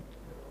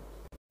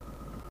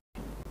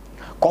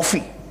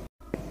 Coffee.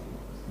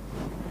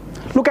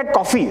 Look at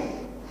coffee.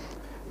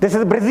 This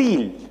is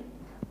Brazil.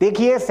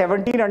 देखिए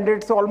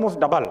 1700 से almost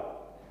double.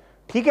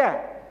 ठीक है?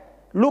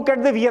 Look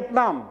at the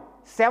Vietnam.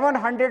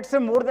 700 से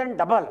more than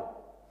double.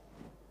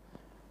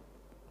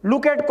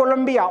 Look at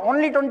Colombia.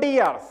 Only 20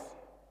 years.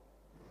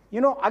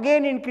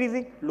 Again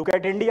increasing. Look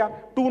at India.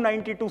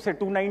 292 से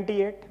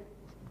 298.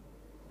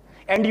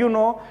 And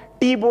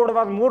tea board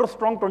was more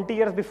strong 20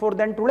 years before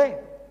than today.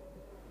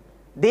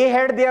 They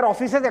had their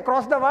offices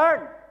across the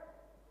world.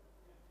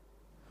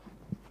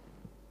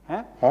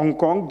 Hong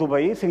Kong,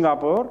 Dubai,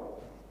 Singapore,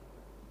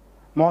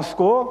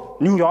 Moscow,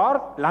 New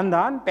York,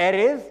 London,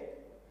 Paris.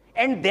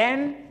 And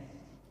then,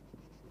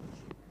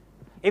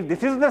 if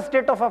this is the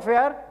state of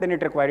affair, then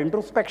it requires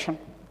introspection.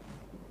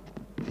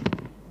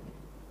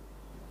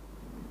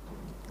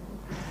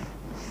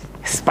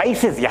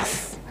 Spices,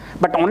 yes.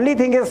 But only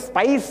thing is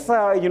spice,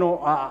 the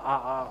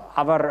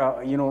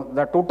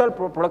total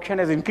production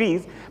has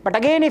increased. But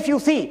again, if you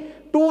see,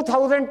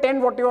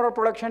 2010, whatever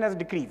production has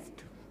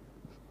decreased.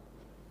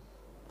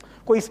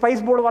 कोई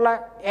spice board वाला,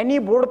 any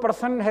board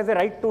person has a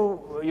right to,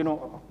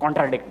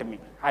 contradict me.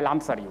 I'll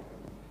answer you.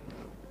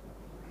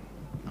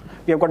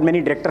 We have got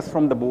many directors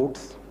from the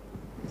boards.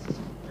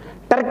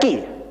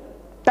 Turkey,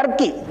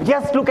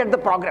 just look at the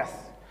progress.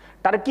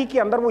 Turkey के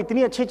अंदर वो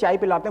इतनी अच्छी चाय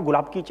पिलाते हैं,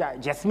 गुलाब की चाय,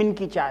 जैस्मिन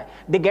की चाय.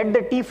 They get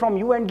the tea from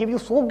you and give you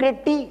so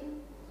great tea.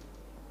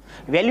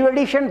 Value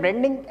addition,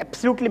 branding,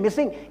 absolutely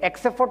missing,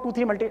 except for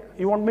 2-3 multi.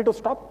 You want me to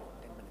stop?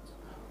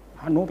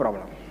 No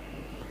problem.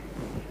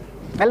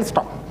 I'll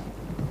stop.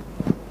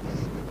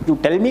 You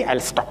tell me,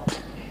 I'll stop.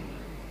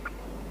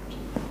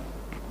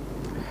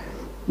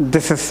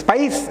 This is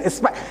spice.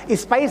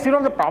 Spice,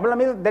 the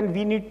problem is then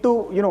we need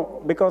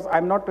to, because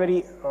I'm not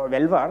very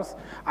well versed,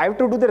 I have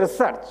to do the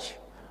research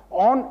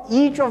on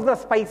each of the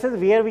spices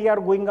where we are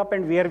going up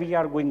and where we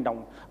are going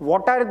down.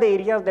 What are the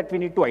areas that we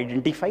need to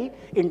identify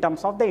in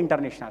terms of the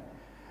international?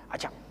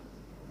 Acha.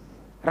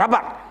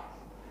 Rubber.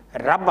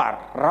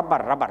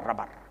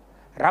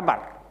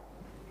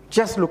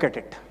 Just look at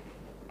it.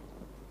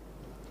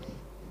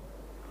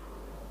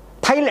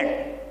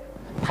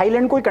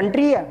 Thailand कोई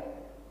country है?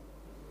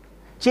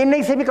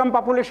 चेन्नई से भी कम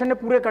population है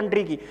पूरे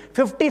country की.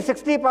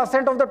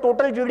 50-60% of the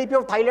total GDP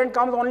of Thailand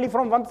comes only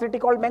from one city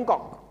called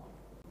Bangkok.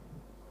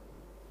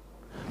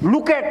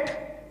 Look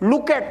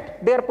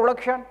at their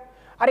production.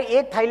 अरे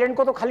एक Thailand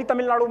को तो खाली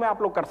तमिलनाडु में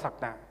आप लोग कर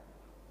सकते हैं.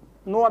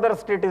 No other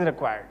state is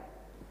required.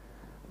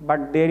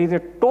 But there is a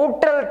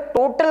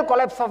total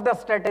collapse of the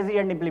strategy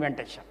and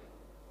implementation.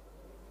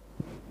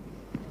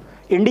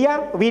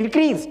 India, we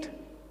increased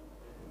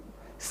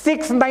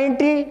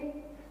 690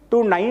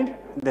 to 9.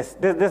 This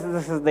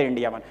is the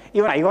India one.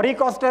 Even Ivory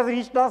Coast has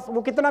reached us.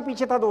 वो कितना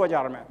पीछे था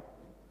 2000 में?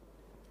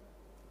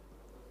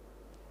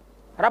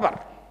 Rubber.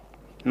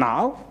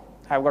 Now,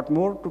 I've got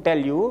more to tell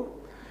you.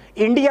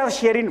 India's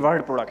share in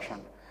world production.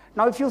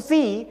 Now, if you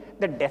see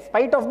that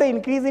despite of the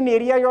increase in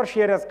area, your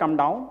share has come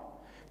down.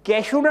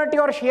 Cashew nut,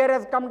 your share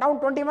has come down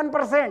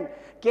 21%.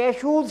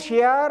 Cashew's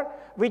share,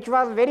 which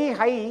was very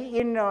high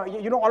in,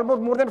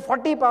 almost more than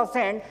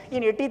 40%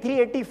 in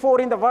 83-84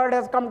 in the world,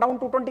 has come down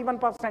to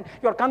 21%.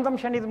 Your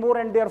consumption is more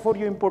and therefore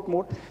you import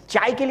more.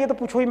 चाय के लिए तो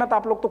पूछो ही मत,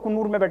 आप लोग तो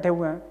कुन्नूर में बैठे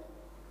हुए हैं.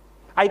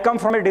 I come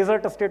from a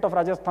desert state of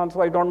Rajasthan,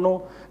 so I don't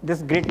know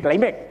this great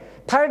climate.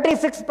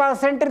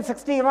 36% in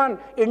 61,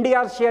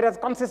 India's share has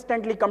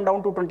consistently come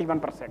down to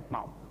 21%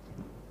 now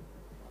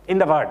in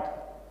the world.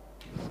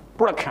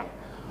 Production.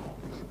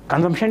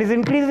 Consumption is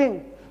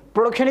increasing.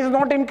 Production is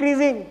not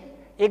increasing.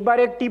 एक बार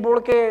एक tea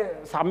board के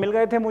साहब मिल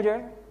गए थे मुझे,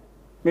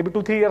 maybe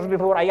 2-3 years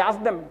before. I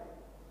asked them,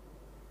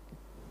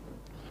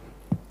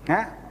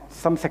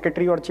 some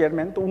secretary और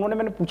chairman, तो उन्होंने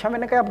मैंने पूछा,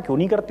 मैंने कहा आप क्यों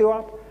नहीं करते हो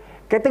आप?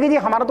 कहते कि जी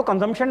हमारा तो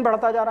कंजम्पशन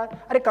बढ़ता जा रहा है.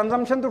 अरे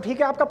कंजम्पशन तो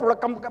ठीक है, आपका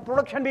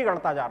प्रोडक्शन भी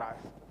बढ़ता जा रहा है.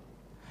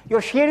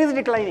 Your share is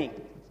declining.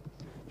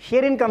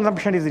 Share in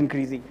consumption is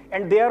increasing,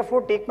 and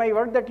therefore take my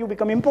word that you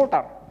become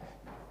importer.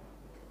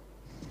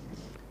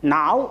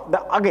 Now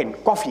again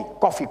coffee.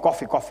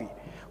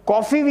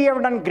 Coffee we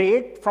have done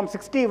great from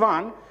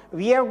 61.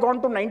 We have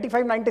gone to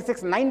 95,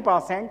 96,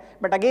 9%,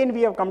 but again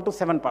we have come to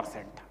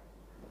 7%.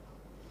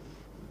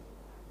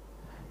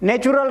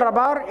 Natural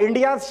rubber,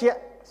 India's share,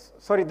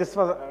 sorry, this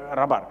was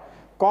rubber.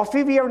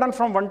 Coffee we have done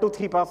from 1 to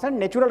 3%,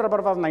 natural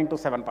rubber was 9 to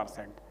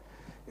 7%.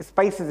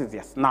 Spices is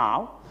yes.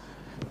 Now,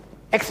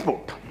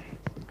 export.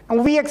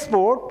 And we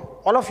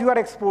export, all of you are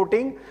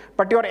exporting,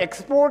 but your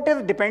export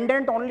is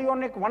dependent only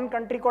on one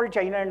country called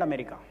China and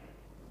America.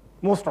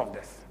 Most of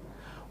this.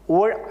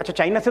 अच्छा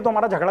China से तो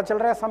हमारा झगड़ा चल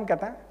रहा है, ऐसा हम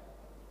कहते हैं,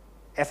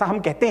 ऐसा हम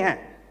कहते हैं.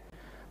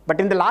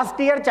 But in the last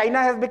year, China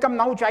has become,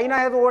 now China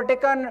has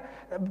overtaken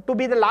to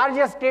be the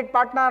largest trade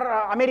partner,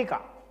 America.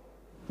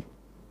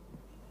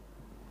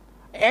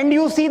 And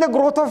you see the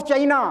growth of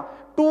China,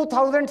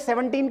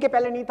 2017 के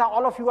पहले नहीं था,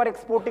 all of you are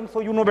exporting, so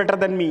you know better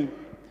than me.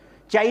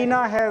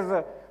 China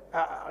has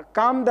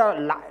come,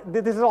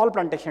 this is all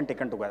plantation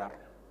taken together.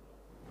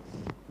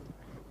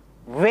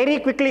 Very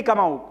quickly come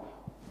out.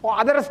 Or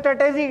other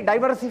strategy,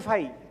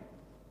 diversify.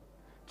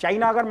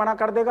 China अगर मना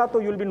कर देगा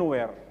तो you'll be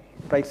nowhere.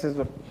 Prices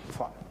will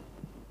fall.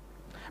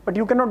 But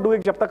you cannot do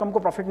it जब तक हमको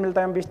profit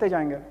मिलता है हम बेचते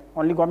जाएंगे.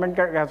 Only government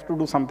has to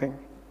do something.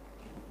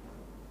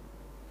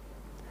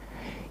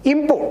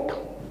 Import.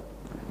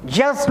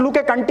 Just look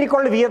at a country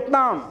called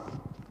Vietnam.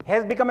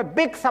 Has become a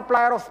big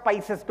supplier of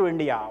spices to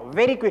India.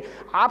 Very quick.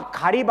 आप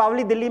खारी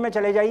बावली दिल्ली में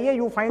चले जाइए,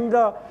 you find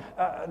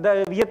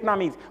the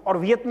Vietnamese. और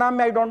Vietnam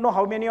में I don't know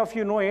how many of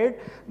you know it.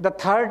 The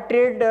third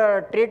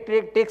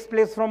trade takes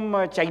place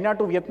from China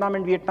to Vietnam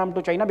and Vietnam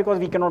to China because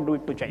we cannot do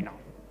it to China.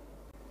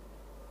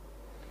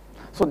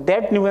 So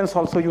that nuance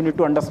also you need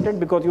to understand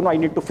because I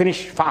need to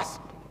finish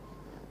fast.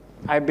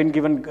 I have been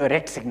given a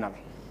red signal.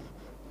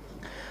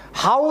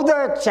 How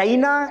the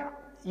China,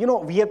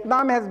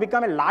 Vietnam has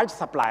become a large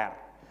supplier.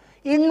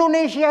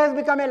 Indonesia has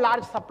become a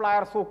large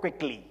supplier so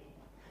quickly.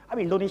 अब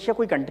Indonesia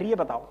कोई country है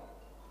बताओ?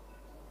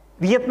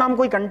 Vietnam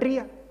कोई country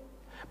है?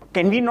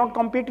 Can we not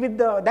compete with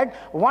that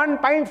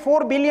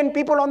 1.4 billion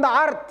people on the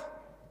earth?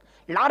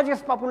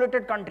 Largest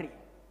populated country.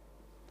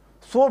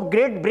 So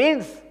great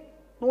brains.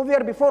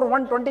 Nowhere before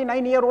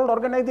 129-year-old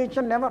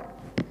organization, never.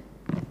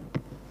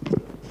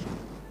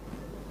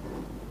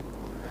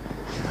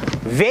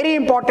 Very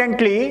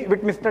importantly,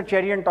 which Mr.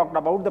 Cherian talked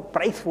about, the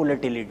price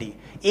volatility.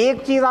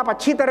 एक चीज आप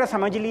अच्छी तरह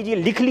समझ लीजिए,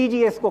 लिख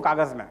लीजिए इसको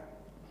कागज में.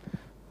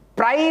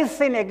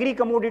 Price in agri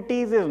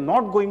commodities is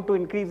not going to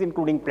increase,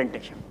 including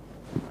plantation.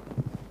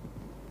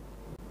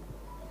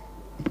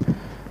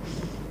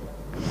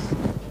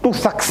 To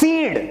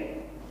succeed,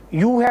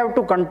 you have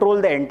to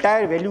control the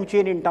entire value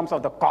chain in terms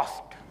of the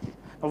cost.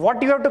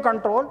 What you have to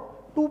control?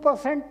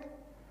 2%.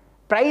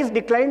 Price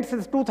declined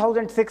since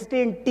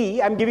 2016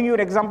 tea. I'm giving you an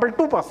example,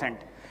 2%.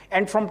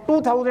 And from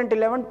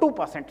 2011,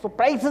 2%. So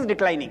price is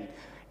declining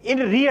in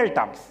real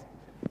terms.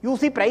 You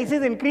see price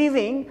is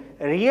increasing.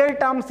 Real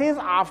terms is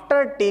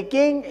after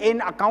taking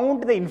in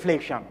account the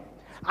inflation.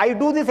 I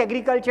do this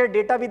agriculture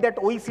data with that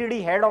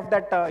OECD head of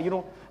that,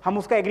 हम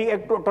उसका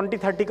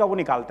 2030 का वो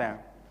निकालते हैं.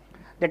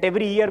 That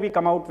every year we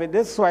come out with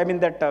this. So I'm in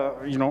that,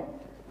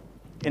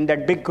 in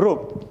that big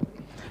group.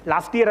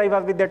 Last year I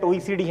was with that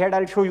OECD head.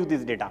 I'll show you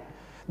this data.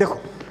 देखो,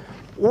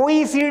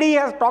 OECD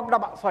has talked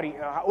about,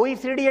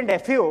 OECD and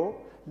FAO,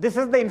 this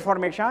is the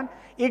information.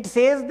 It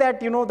says that,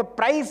 the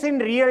price in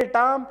real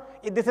term,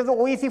 this is the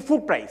OECD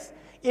food price,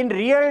 in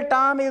real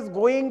term is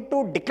going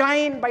to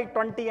decline by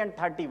 20 and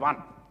 31.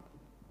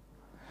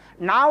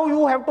 Now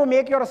you have to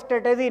make your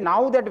strategy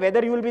now that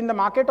whether you will be in the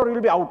market or you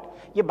will be out.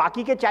 ये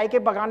बाकी के चाय के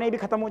बगाने भी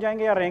खत्म हो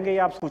जाएंगे या रहेंगे, ये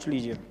आप सोच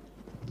लीजिए.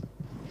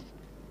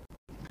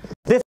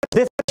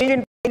 This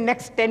change in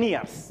next 10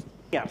 years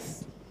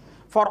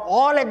for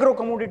all agro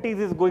commodities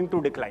is going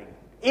to decline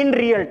in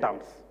real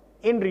terms.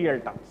 In real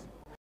terms.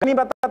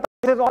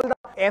 This is all the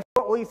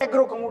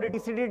agro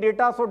commodity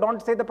data, so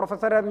don't say the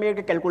professor has made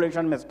a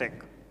calculation mistake.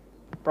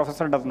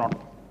 Professor does not.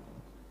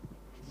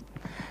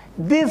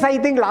 This, I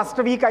think, last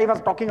week I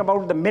was talking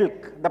about the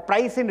milk. The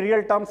price in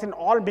real terms in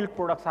all milk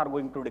products are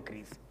going to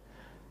decrease.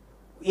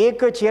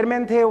 एक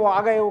chairman थे, वो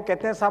आ गए, वो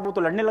कहते हैं साहब वो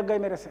तो लड़ने लग गए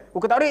मेरे से. वो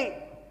कहता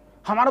अरे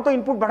हमारा तो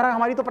इनपुट बढ़ रहा है,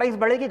 हमारी तो प्राइस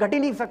बढ़ेगी, घट ही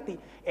नहीं सकती.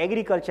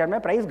 एग्रीकल्चर में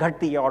प्राइस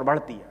घटती है और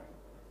बढ़ती है.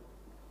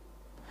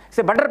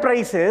 Say butter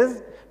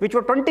prices, which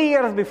were 20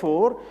 years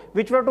before,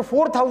 which were to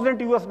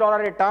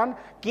 $4,000 a ton,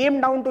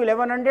 came down to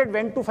 1,100,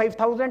 went to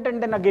 5,000,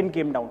 and then again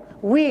came down.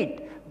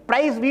 Wheat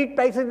prices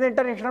in the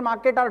international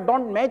market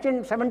don't match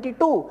in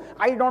 72.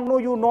 I don't know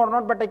you know or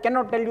not, but I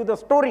cannot tell you the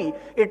story.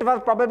 It was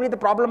probably the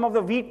problem of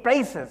the wheat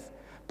prices.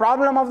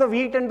 Problem of the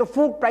wheat and the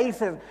food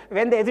prices.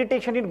 When the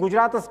agitation in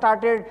Gujarat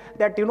started,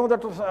 that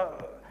that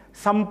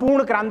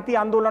Sampurna Kranti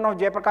Andolan of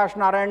Jayaprakash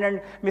Narayan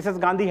and Mrs.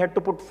 Gandhi had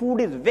to put food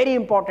is very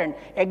important.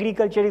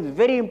 Agriculture is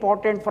very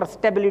important for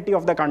stability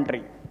of the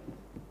country.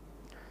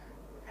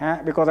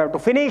 Because I have to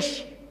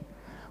finish.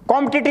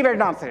 Competitive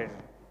advantage.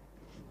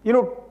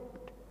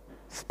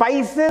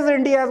 Spices,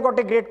 India has got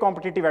a great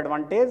competitive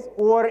advantage.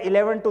 Over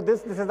 11 to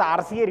this is the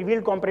RCA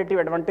revealed competitive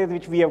advantage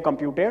which we have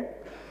computed.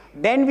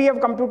 Then we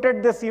have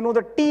computed this,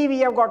 the tea we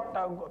have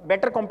got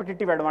better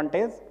competitive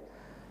advantage.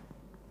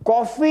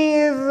 Coffee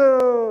is,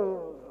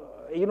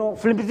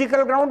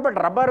 physical ground, but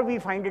rubber we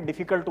find it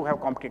difficult to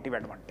have competitive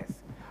advantage,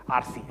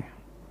 RCA.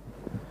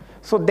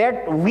 So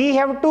that we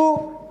have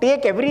to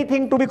take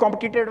everything to be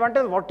competitive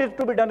advantage. What is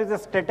to be done is a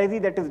strategy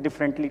that is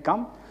differently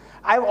come.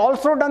 I've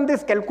also done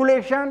this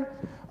calculation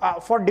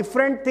for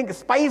different things.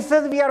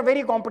 Spices, we are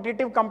very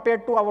competitive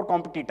compared to our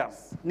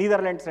competitors,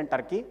 Netherlands and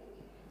Turkey.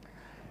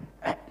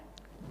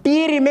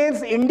 Tea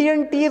remains,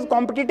 Indian tea is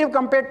competitive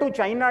compared to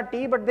China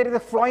tea, but there is a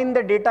flaw in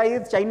the data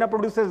is China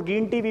produces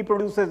green tea, we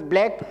produces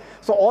black.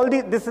 So all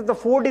this is the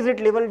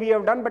 4-digit level we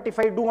have done, but if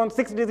I do on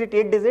 6-digit,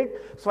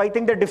 8-digit, so I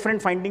think the different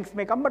findings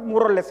may come, but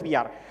more or less we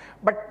are.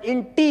 But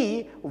in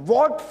tea,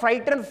 what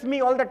frightens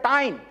me all the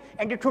time,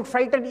 and it should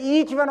frighten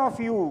each one of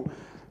you,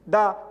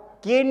 the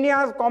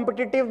Kenya's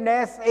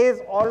competitiveness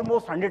is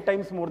almost 100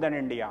 times more than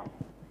India.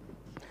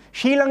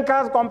 Sri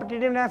Lanka's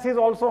competitiveness is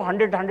also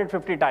 100,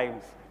 150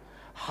 times.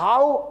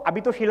 How,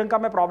 अभी तो श्रीलंका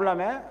में problem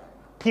है,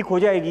 ठीक हो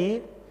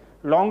जाएगी,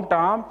 long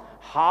term,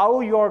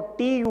 how your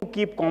tea you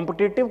keep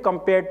competitive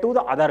compared to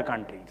the other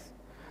countries.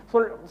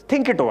 So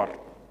think it over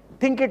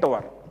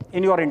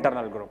in your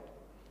internal group.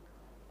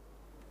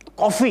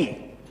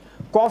 Coffee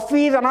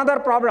is another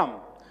problem.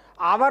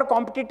 Our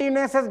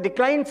competitiveness has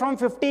declined from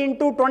 15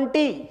 to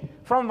 20,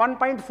 from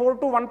 1.4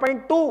 to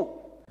 1.2.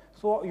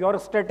 So your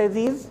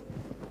strategies,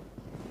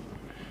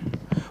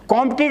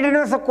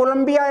 competitiveness of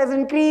Colombia has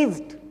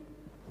increased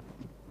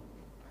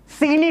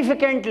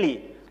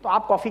significantly. तो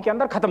आप coffee के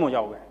अंदर खत्म हो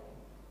जाओगे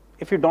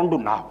if you don't do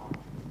now.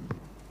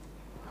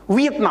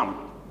 Vietnam,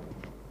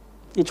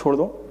 ये छोड़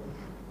दो.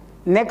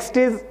 Next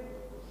is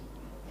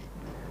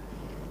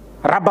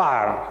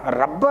rubber.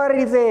 Rubber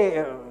is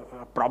a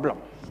problem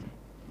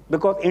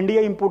because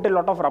India import a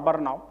lot of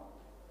rubber now,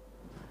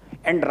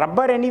 and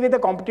rubber anyway the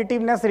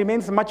competitiveness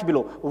remains much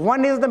below.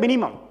 1 is the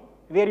minimum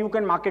where you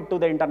can market to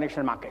the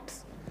international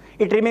markets.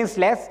 It remains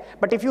less,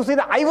 but if you see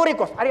the Ivory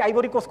Coast,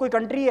 Ivory Coast कोई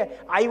country है,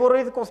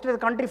 Ivory Coast is a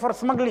country for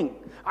smuggling,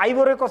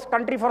 Ivory Coast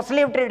country for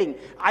slave trading,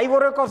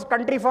 Ivory Coast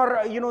country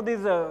for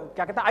this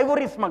क्या कहता है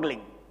ivory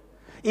smuggling.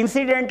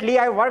 Incidentally,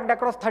 I worked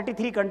across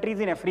 33 countries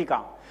in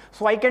Africa,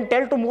 so I can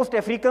tell to most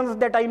Africans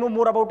that I know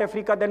more about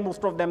Africa than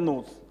most of them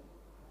knows.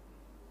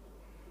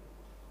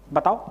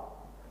 बताओ,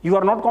 you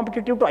are not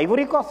competitive to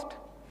Ivory Coast.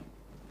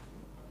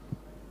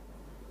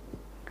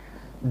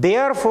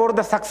 Therefore,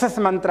 the success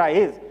mantra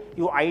is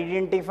you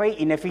identify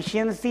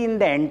inefficiency in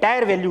the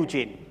entire value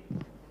chain.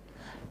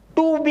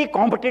 To be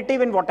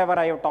competitive in whatever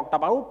I have talked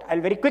about,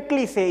 I'll very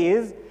quickly say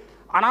is,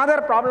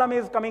 another problem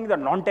is coming the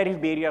non-tariff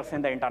barriers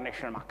in the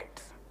international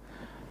markets.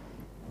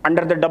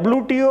 Under the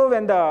WTO,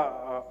 when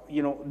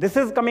the, this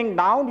is coming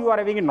down, you are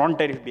having a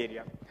non-tariff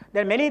barrier.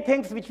 There are many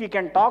things which we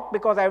can talk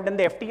because I have done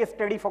the FTA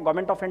study for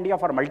Government of India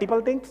for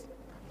multiple things.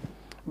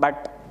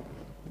 But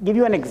give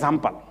you an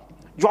example,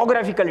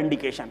 geographical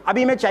indication.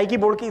 Abhi मैं चाय की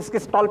board की इसके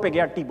stall पे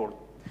गया tea board.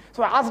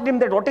 So I asked him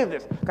that what is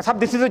this? Because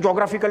this is a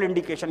geographical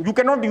indication. You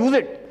cannot use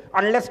it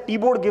unless tea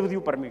board gives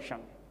you permission.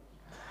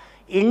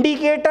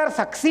 Indicator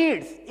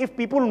succeeds if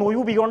people know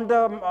you beyond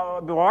the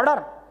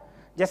border.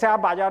 जैसे आप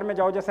बाजार में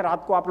जाओ, जैसे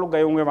रात को आप लोग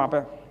गए होंगे वहां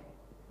पे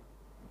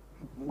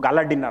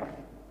gala dinner,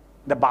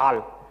 the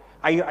ball.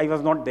 I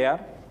was not there.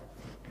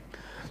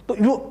 So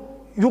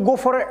you go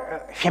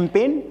for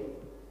champagne,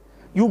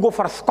 you go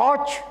for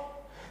scotch.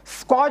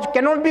 Scotch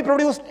cannot be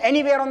produced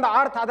anywhere on the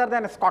earth other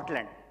than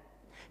Scotland.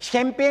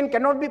 Champagne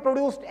cannot be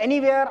produced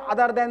anywhere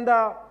other than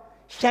the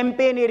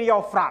Champagne area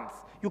of France.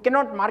 You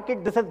cannot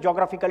market this as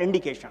geographical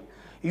indication.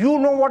 You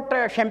know what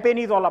champagne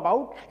is all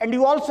about, and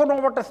you also know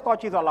what a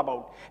scotch is all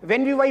about.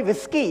 When we buy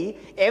whiskey,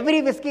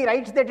 every whiskey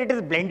writes that it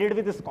is blended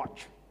with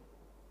scotch.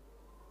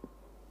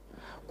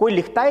 कोई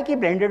लिखता है कि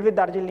blended with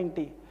Darjeeling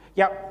tea?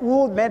 या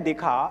वो मैं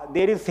देखा,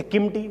 there is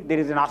Sikkim tea, there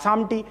is an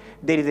Assam tea,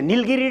 there is a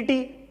Nilgiri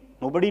tea.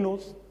 Nobody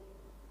knows.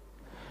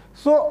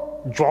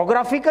 So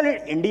geographical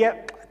India,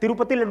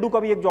 Tirupati Laddu का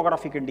भी एक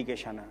geographic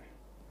indication है.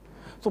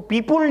 So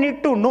people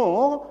need to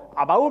know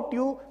about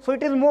you. So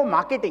it is more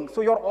marketing.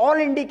 So your all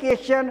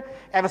indication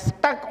have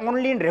stuck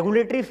only in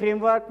regulatory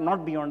framework,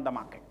 not beyond the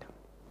market.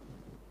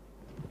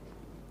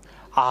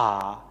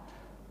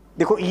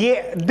 देखो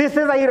ये, this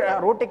is I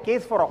wrote a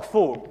case for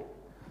Oxford,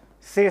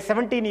 say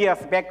 17 years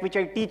back, which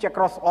I teach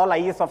across all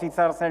IAS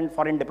officers and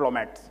foreign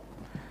diplomats.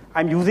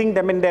 I'm using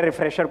them in their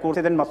refresher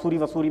courses. Then Mussoorie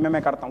वसूरी में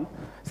मैं करता हूँ.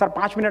 Sir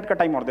 5 minute का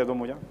time और दे दो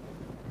मुझे.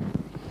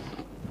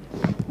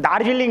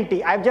 Darjeeling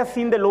tea, I've just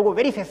seen the logo,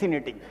 very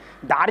fascinating.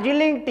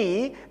 Darjeeling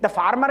tea, the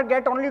farmer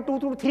get only $2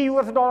 to $3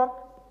 US.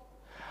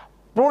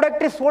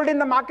 Product is sold in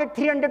the market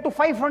 $300 to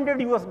 $500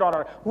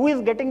 US. Who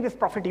is getting this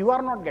profit? You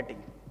are not getting.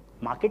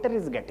 Marketer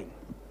is getting.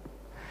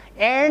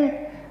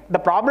 And the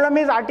problem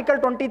is Article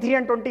 23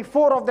 and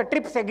 24 of the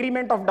TRIPS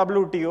agreement of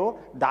WTO.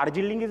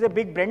 Darjeeling is a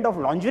big brand of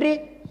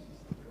lingerie.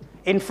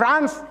 In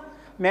France,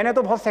 मैंने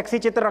तो बहुत sexy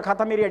चित्र रखा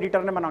था, मेरी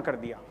editor ने मना कर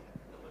दिया.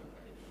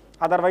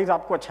 Otherwise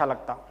आपको अच्छा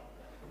लगता.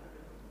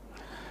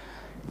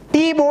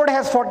 Tea board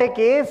has fought a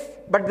case,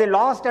 but they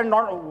lost. And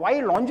not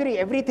why lingerie?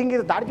 Everything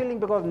is Darjeeling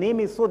because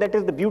name is so. That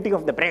is the beauty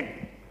of the brand.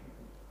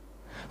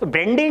 So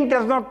branding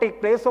does not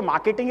take place. So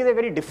marketing is a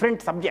very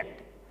different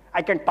subject.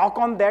 I can talk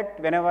on that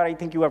whenever I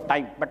think you have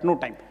time, but no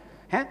time.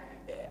 Huh?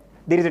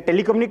 There is a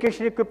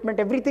telecommunication equipment,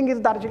 everything is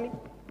Darjeeling.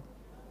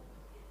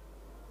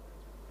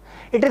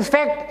 It is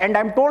fact, and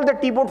I'm told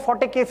that T-board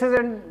 40 cases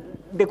and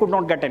they could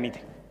not get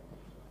anything.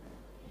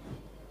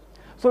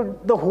 So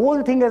the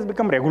whole thing has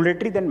become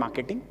regulatory than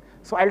marketing.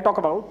 So I'll talk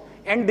about,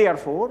 and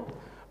therefore,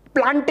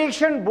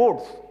 plantation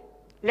boards.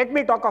 Let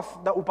me talk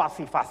of the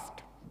UPASI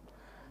first,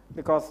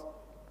 because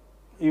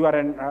you are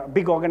a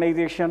big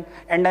organization,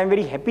 and I'm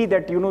very happy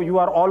that you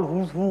are all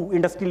who's who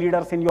industry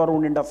leaders in your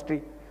own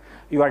industry.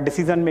 You are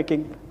decision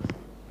making.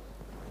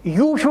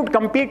 You should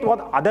compete what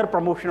other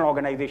promotional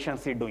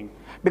organizations are doing.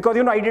 Because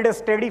I did a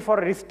study for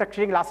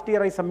restructuring. Last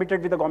year I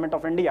submitted with the government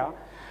of India,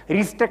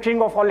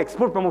 restructuring of all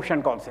export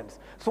promotion councils.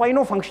 So I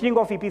know functioning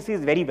of EPCs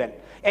very well.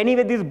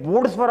 Anyway, these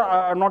boards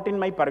were not in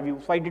my purview,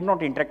 so I did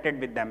not interact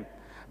with them.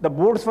 The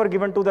boards were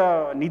given to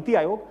the Niti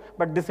Aayog,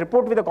 but this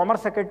report with the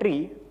Commerce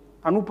Secretary,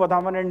 Anup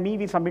Padhavan and me,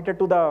 we submitted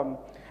to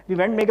we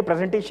went make a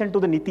presentation to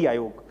the Niti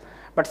Aayog.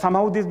 But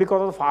somehow this,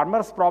 because of the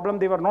farmers' problem,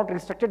 they were not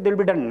restructured, they'll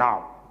be done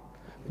now.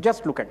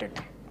 Just look at it.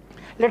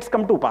 Let's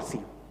come to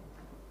UPASI.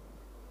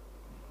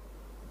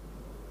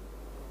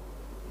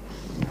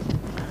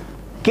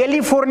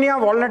 California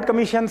Walnut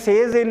Commission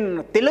says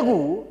in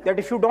Telugu that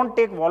if you don't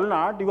take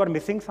walnut, you are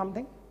missing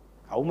something.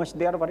 How much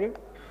they are worried?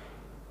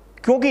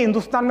 क्योंकि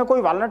हिंदुस्तान में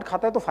कोई walnut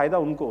खाता है तो फायदा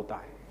उनको होता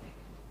है.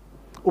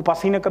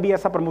 उपासी ने कभी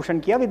ऐसा प्रमोशन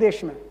किया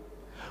विदेश में?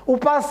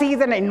 UPASI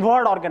is an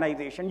inward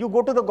organization. You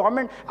go to the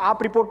government,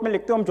 आप रिपोर्ट में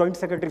लिखते हो हम जॉइंट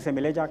सेक्रेटरी से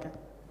मिले जाके.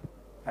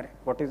 अरे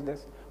what is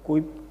this?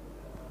 कोई.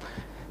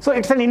 So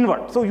it's an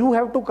inward. So you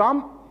have to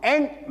come,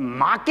 and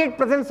market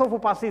presence of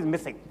UPASI is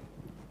missing.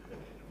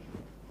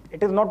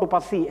 It is not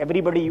UPASI.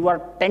 Everybody, you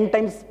are 10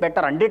 times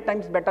better, 100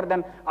 times better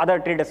than other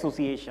trade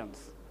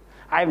associations.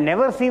 I have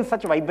never seen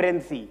such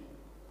vibrancy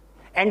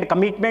and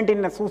commitment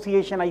in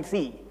association I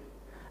see.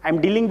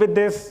 I'm dealing with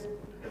this,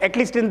 at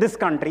least in this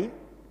country.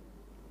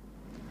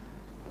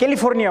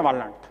 California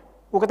walnut,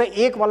 वो कहता है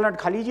एक walnut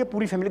खा लीजिए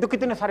पूरी family, तो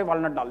कितने सारे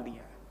वालनट डाल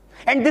दिए.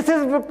 And this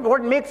is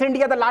what makes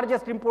India the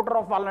largest importer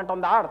of walnut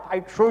on the earth.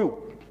 I show you.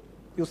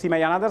 You see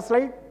my another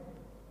slide.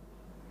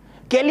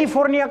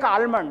 California का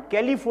आलमंड,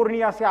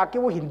 कैलिफोर्निया से आके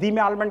वो हिंदी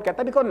में आलमंड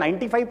कहता है, because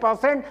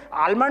 95%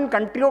 almond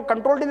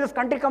controlled in this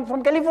country comes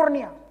from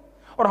California.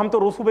 और हम तो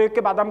रोज सुबह एक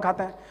के बादाम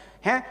खाते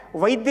हैं.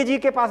 वैद्य जी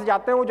के पास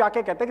जाते हैं, वो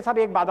जाके कहते हैं कि साहब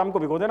एक बादाम को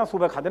भिगो देना,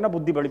 सुबह खा देना,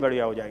 बुद्धि बड़ी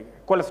बढ़िया हो जाएगी,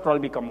 कोलेस्ट्रॉल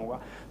भी कम होगा.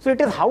 So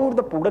it is how the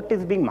product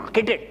is being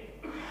marketed.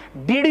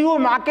 Did you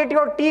market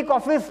your T,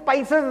 coffee,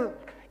 spices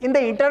in the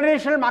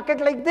international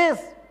market like this?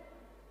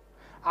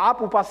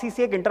 आप UPASI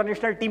से एक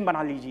इंटरनेशनल टीम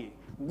बना लीजिए,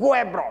 go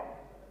abroad,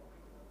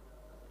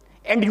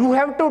 and you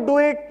have to do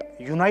it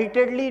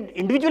unitedly.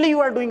 Individually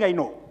you are doing, I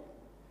know,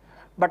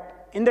 but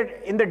in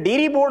the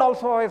dairy board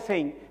also I was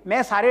saying,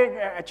 मैं सारे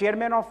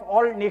chairman of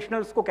all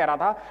nationals को कह रहा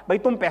था, भाई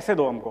तुम पैसे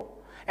दो हमको,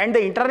 and the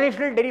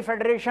international dairy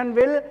federation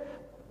will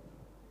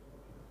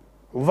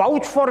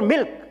vouch for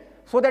milk,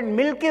 so that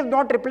milk is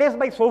not replaced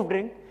by soft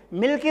drink,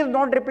 milk is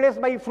not replaced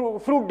by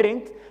fruit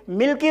drinks,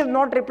 milk is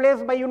not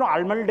replaced by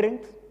almond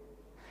drinks,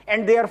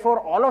 and therefore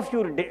all of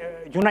you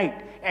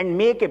unite and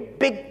make a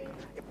big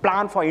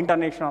plan for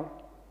international.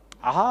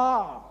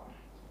 Aha.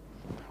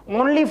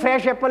 Only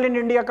fresh apple in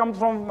India comes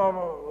from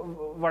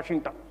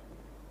Washington.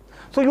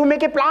 So you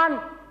make a plan.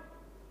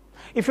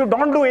 If you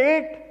don't do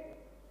it,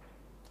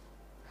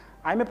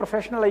 I'm a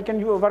professional, I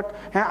can work.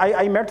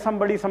 I met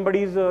somebody's,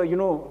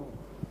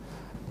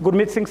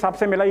 Gurmeet Singh Saab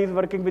se mila, he is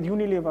working with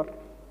Unilever.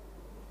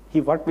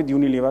 He worked with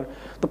Unilever.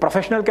 तो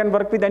professional can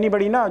work with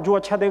anybody ना, जो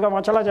अच्छा देगा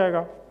वहाँ चला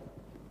जाएगा.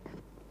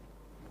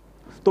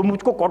 तो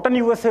मुझको cotton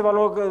USA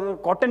वालों,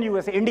 cotton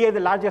USA, India is the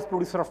largest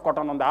producer of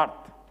cotton on the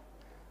earth.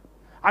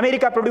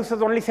 America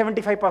produces only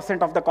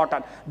 75% of the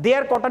cotton.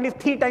 Their cotton is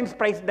 3 times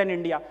priced than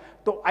India.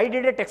 So I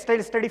did a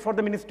textile study for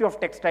the Ministry of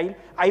Textile.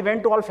 I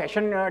went to all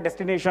fashion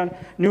destinations,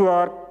 New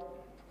York,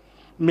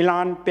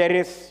 Milan,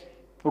 Paris,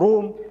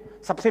 Rome.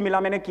 सबसे मिला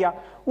मैंने किया.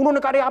 उन्होंने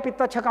कहा आप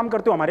इतना अच्छा काम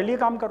करते हो, हमारे लिए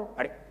काम करो.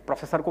 अरे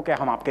प्रोफेसर को क्या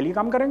हम आपके लिए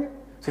काम करेंगे?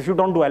 So if you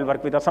don't do, I'll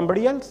work with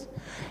somebody else.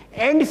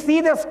 And see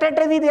the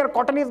strategy, their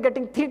cotton is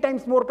getting 3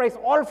 times more price.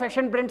 All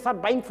fashion brands are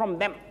buying from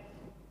them.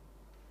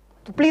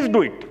 So please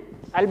do it.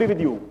 I'll be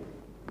with you.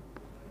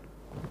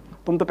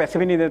 तुम तो पैसे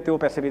भी नहीं देते हो,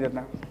 पैसे भी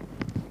देना.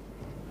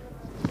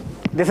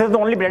 This is the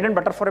only bread and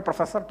butter for a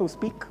professor to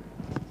speak.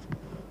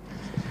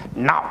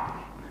 Now,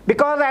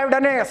 because I have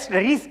done a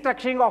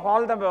restructuring of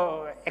all the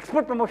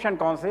export promotion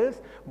councils,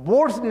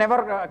 boards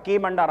never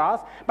came under us,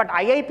 but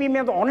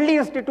IIPM is the only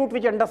institute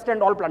which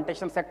understands all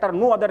plantation sector,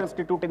 no other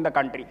institute in the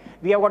country.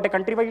 We have got a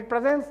country-wide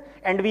presence,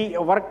 and we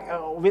work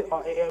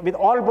with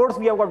all boards,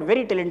 we have got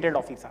very talented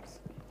officers.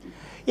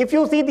 If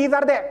you see,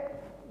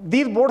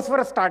 these boards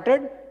were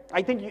started,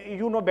 I think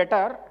you know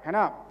better, है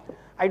ना?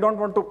 I don't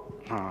want to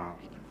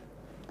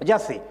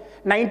just say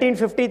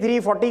 1953,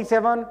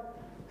 47,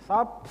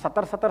 साहब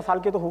 70 साल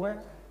के तो हो गए.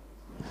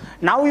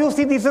 Now you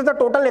see, this is the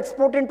total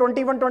export in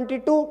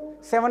 21-22,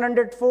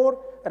 704.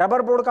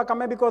 Rubber board का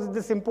कम है because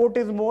this import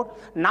is more.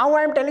 Now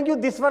I am telling you,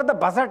 these were the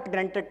budget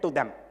granted to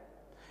them.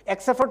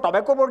 Except for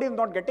tobacco board is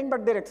not getting,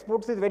 but their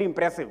exports is very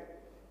impressive.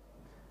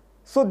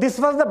 So this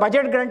was the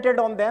budget granted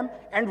on them,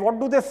 and what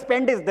do they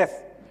spend is this.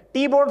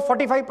 Tea board,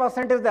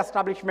 45% is the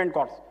establishment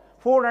cost,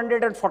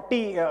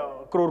 440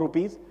 crore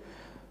rupees.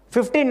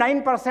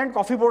 59%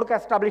 coffee board का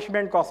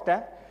establishment cost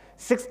है,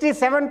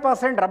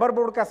 67% rubber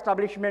board का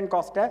establishment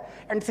cost है,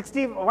 and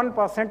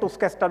 61%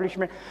 उसका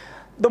establishment.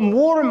 The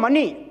more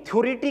money,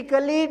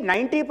 theoretically,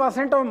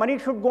 90% of money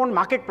should go on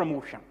market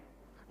promotion,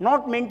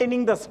 not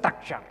maintaining the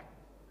structure.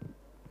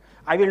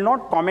 I will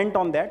not comment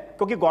on that,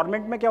 क्योंकि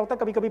government में क्या होता है,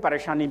 कभी कभी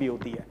परेशानी भी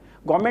होती है.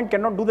 Government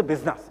can not do the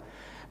business.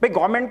 भाई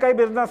गवर्नमेंट का ही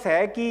बिजनेस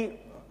है कि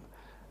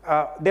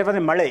there was a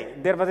मड़े,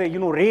 there was a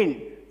rain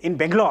in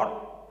Bangalore.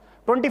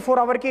 24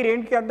 our की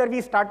रेन के अंदर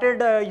we started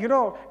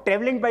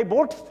travelling bye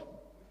boats.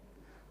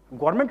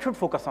 Government should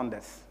focus on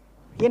this.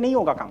 ये नहीं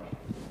होगा काम.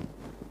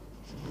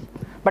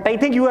 But I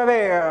think you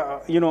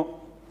have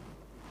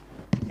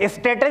a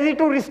strategy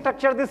to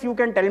restructure this, you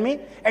can tell me,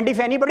 and if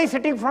anybody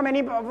sitting from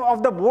any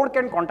of the board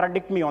can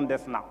contradict me on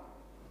this now.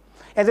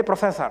 As a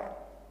professor,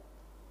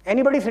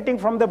 anybody sitting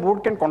from the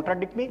board can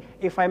contradict me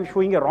if I am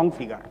showing a wrong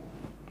figure.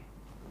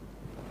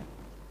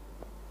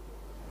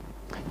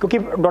 क्योंकि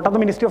data तो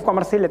ministry of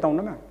commerce से लेता हूं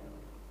ना मैं.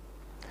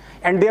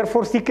 And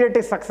therefore, secret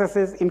is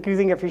successes,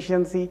 increasing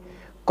efficiency,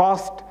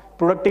 cost,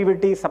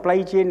 productivity, supply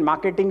chain,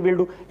 marketing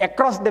will do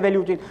across the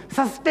value chain,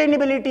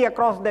 sustainability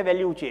across the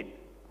value chain.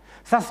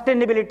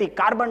 Sustainability,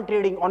 carbon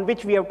trading, on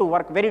which we have to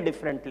work very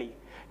differently.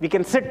 We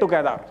can sit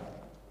together.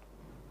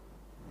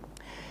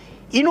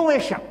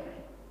 Innovation.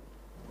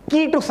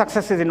 Key to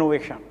success is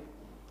innovation.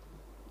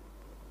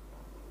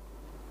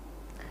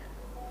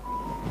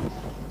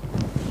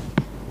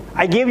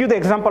 I gave you the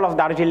example of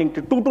Darjeeling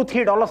to $2 to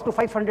 $3 to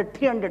 $500,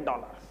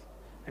 $300.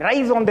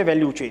 Rise on the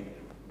value chain.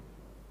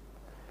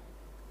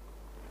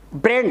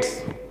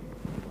 Brands.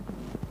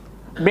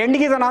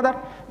 Branding is another.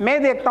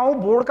 मैं देखता हूं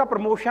board का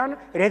promotion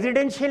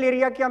residential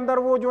area के अंदर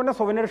वो जो है ना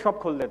सोवेनियर शॉप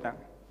खोल देता है.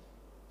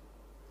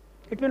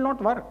 It will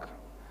not work.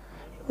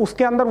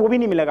 उसके अंदर वो भी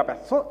नहीं मिलेगा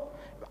पैसा. सो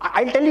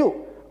I tell you,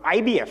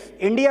 IBF,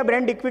 India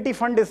brand equity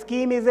fund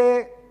scheme is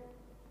a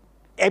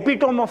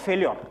epitome of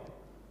failure.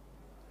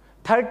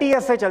 30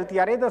 years से चलती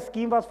आ रही. The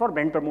scheme was for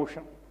brand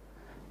promotion.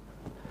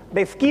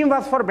 The scheme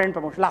was for brand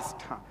promotion.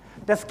 Last,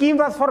 the scheme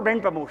was for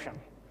brand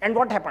promotion. And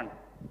what happened?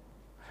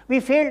 We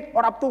failed,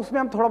 और अब तो उसमें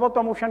हम थोड़ा बहुत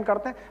प्रमोशन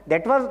करते हैं.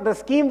 That was the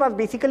scheme was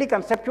basically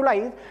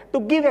conceptualized to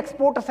give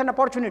exporters an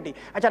opportunity.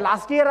 अच्छा,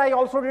 last year I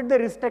also did the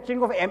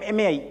restructuring of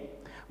MAI,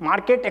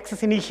 Market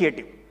Access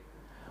Initiative.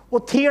 वो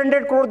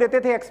 300 crore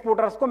देते थे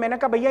exporters को. मैंने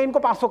कहा भैया इनको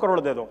 500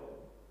 crore दे दो,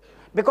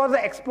 because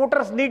the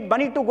exporters need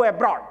money to go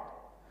abroad.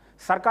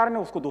 सरकार ने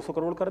उसको 200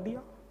 crore कर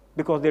दिया,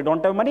 because they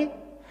don't have money,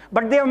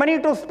 but they have money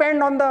to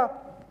spend on the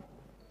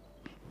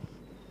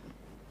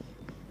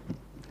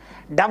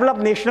develop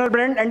national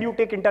brand and you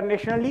take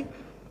internationally.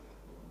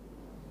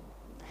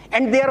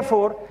 And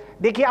therefore,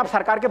 देखिए आप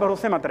सरकार के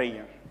भरोसे मत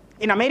रहिए.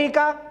 In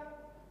America,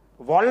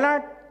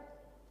 walnut,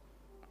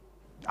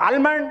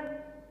 almond,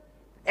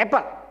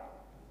 apple,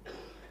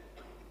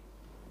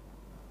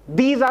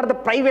 these are the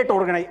private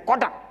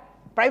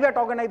private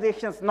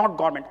organizations, not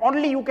government.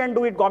 Only you can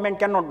do it, government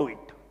cannot do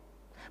it.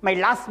 My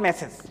last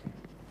message,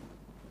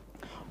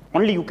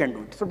 only you can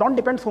do it. So don't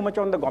depend so much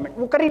on the government.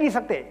 वो कर ही नहीं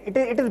सकते.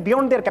 It is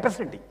beyond their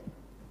capacity.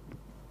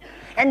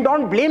 And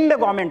don't blame the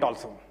government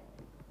also.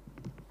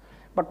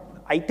 But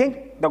I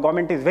think the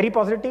government is very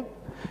positive.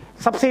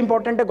 सबसे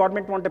important है,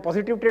 government want a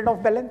positive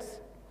trade-off balance.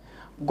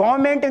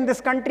 Government in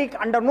this country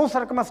under no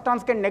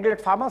circumstance can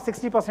neglect farmers.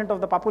 60% of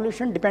the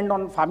population depend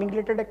on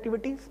farming-related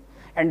activities.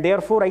 And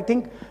therefore, I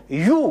think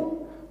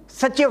you,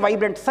 such a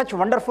vibrant, such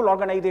wonderful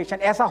organization,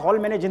 ऐसा hall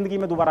मैंने जिंदगी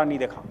में दोबारा नहीं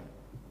देखा,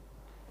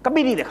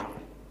 कभी नहीं देखा.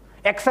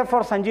 Except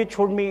for Sanjit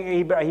showed me,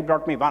 he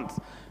brought me once.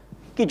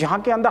 कि जहां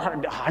के अंदर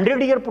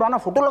 100 year पुराना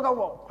फोटो लगा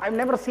हुआ. I've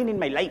never seen in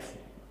my life.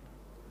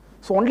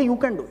 So only you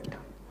can do it.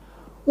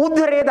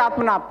 Udhared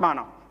atmana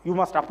atmana. You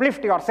must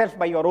uplift yourself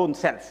by your own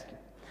self.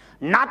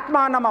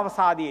 Natmanam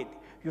avasadiyet.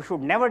 You should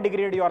never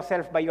degrade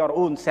yourself by your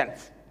own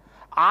self.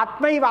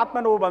 Atmaiv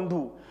atmano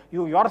bandhu.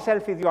 You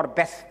yourself is your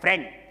best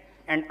friend.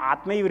 And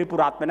atmaiv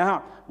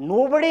ripuratmana.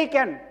 Nobody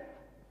can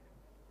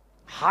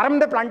harm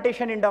the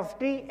plantation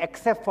industry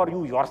except for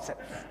you yourself.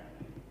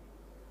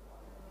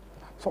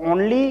 So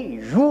only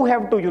you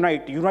have to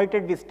unite.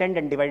 United we stand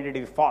and divided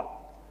we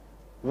fall.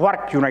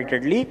 Work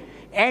unitedly.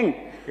 And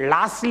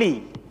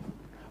lastly,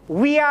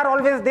 we are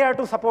always there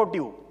to support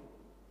you.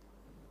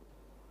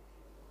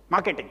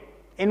 Marketing.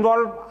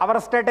 Involve our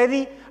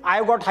strategy. I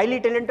have got highly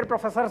talented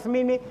professors.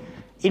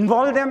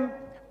 Involve them.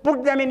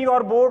 Put them in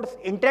your boards.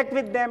 Interact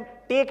with them.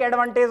 Take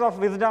advantage of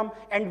wisdom.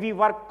 And we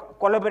work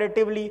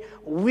collaboratively.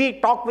 We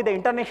talk with the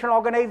international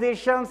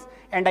organizations,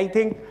 and I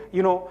think,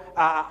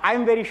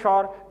 I'm very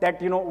sure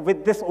that,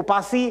 with this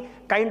UPASI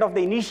kind of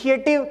the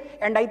initiative,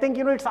 and I think,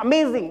 it's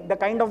amazing the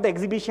kind of the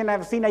exhibition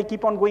I've seen. I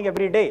keep on going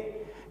every day.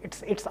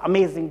 It's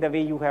amazing the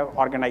way you have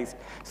organized.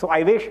 So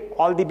I wish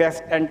all the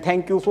best and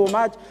thank you so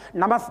much.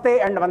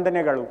 Namaste and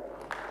Vandane Galu.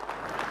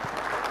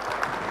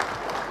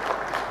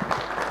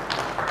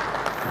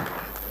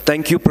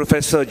 Thank you,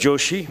 Professor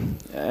Joshi.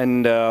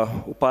 And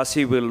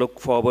UPASI will look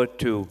forward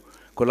to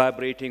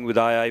collaborating with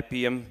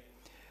IIPM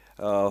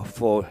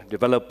for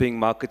developing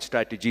market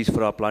strategies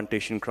for our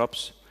plantation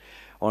crops.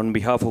 On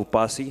behalf of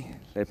UPASI,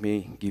 let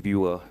me give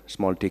you a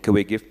small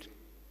takeaway gift.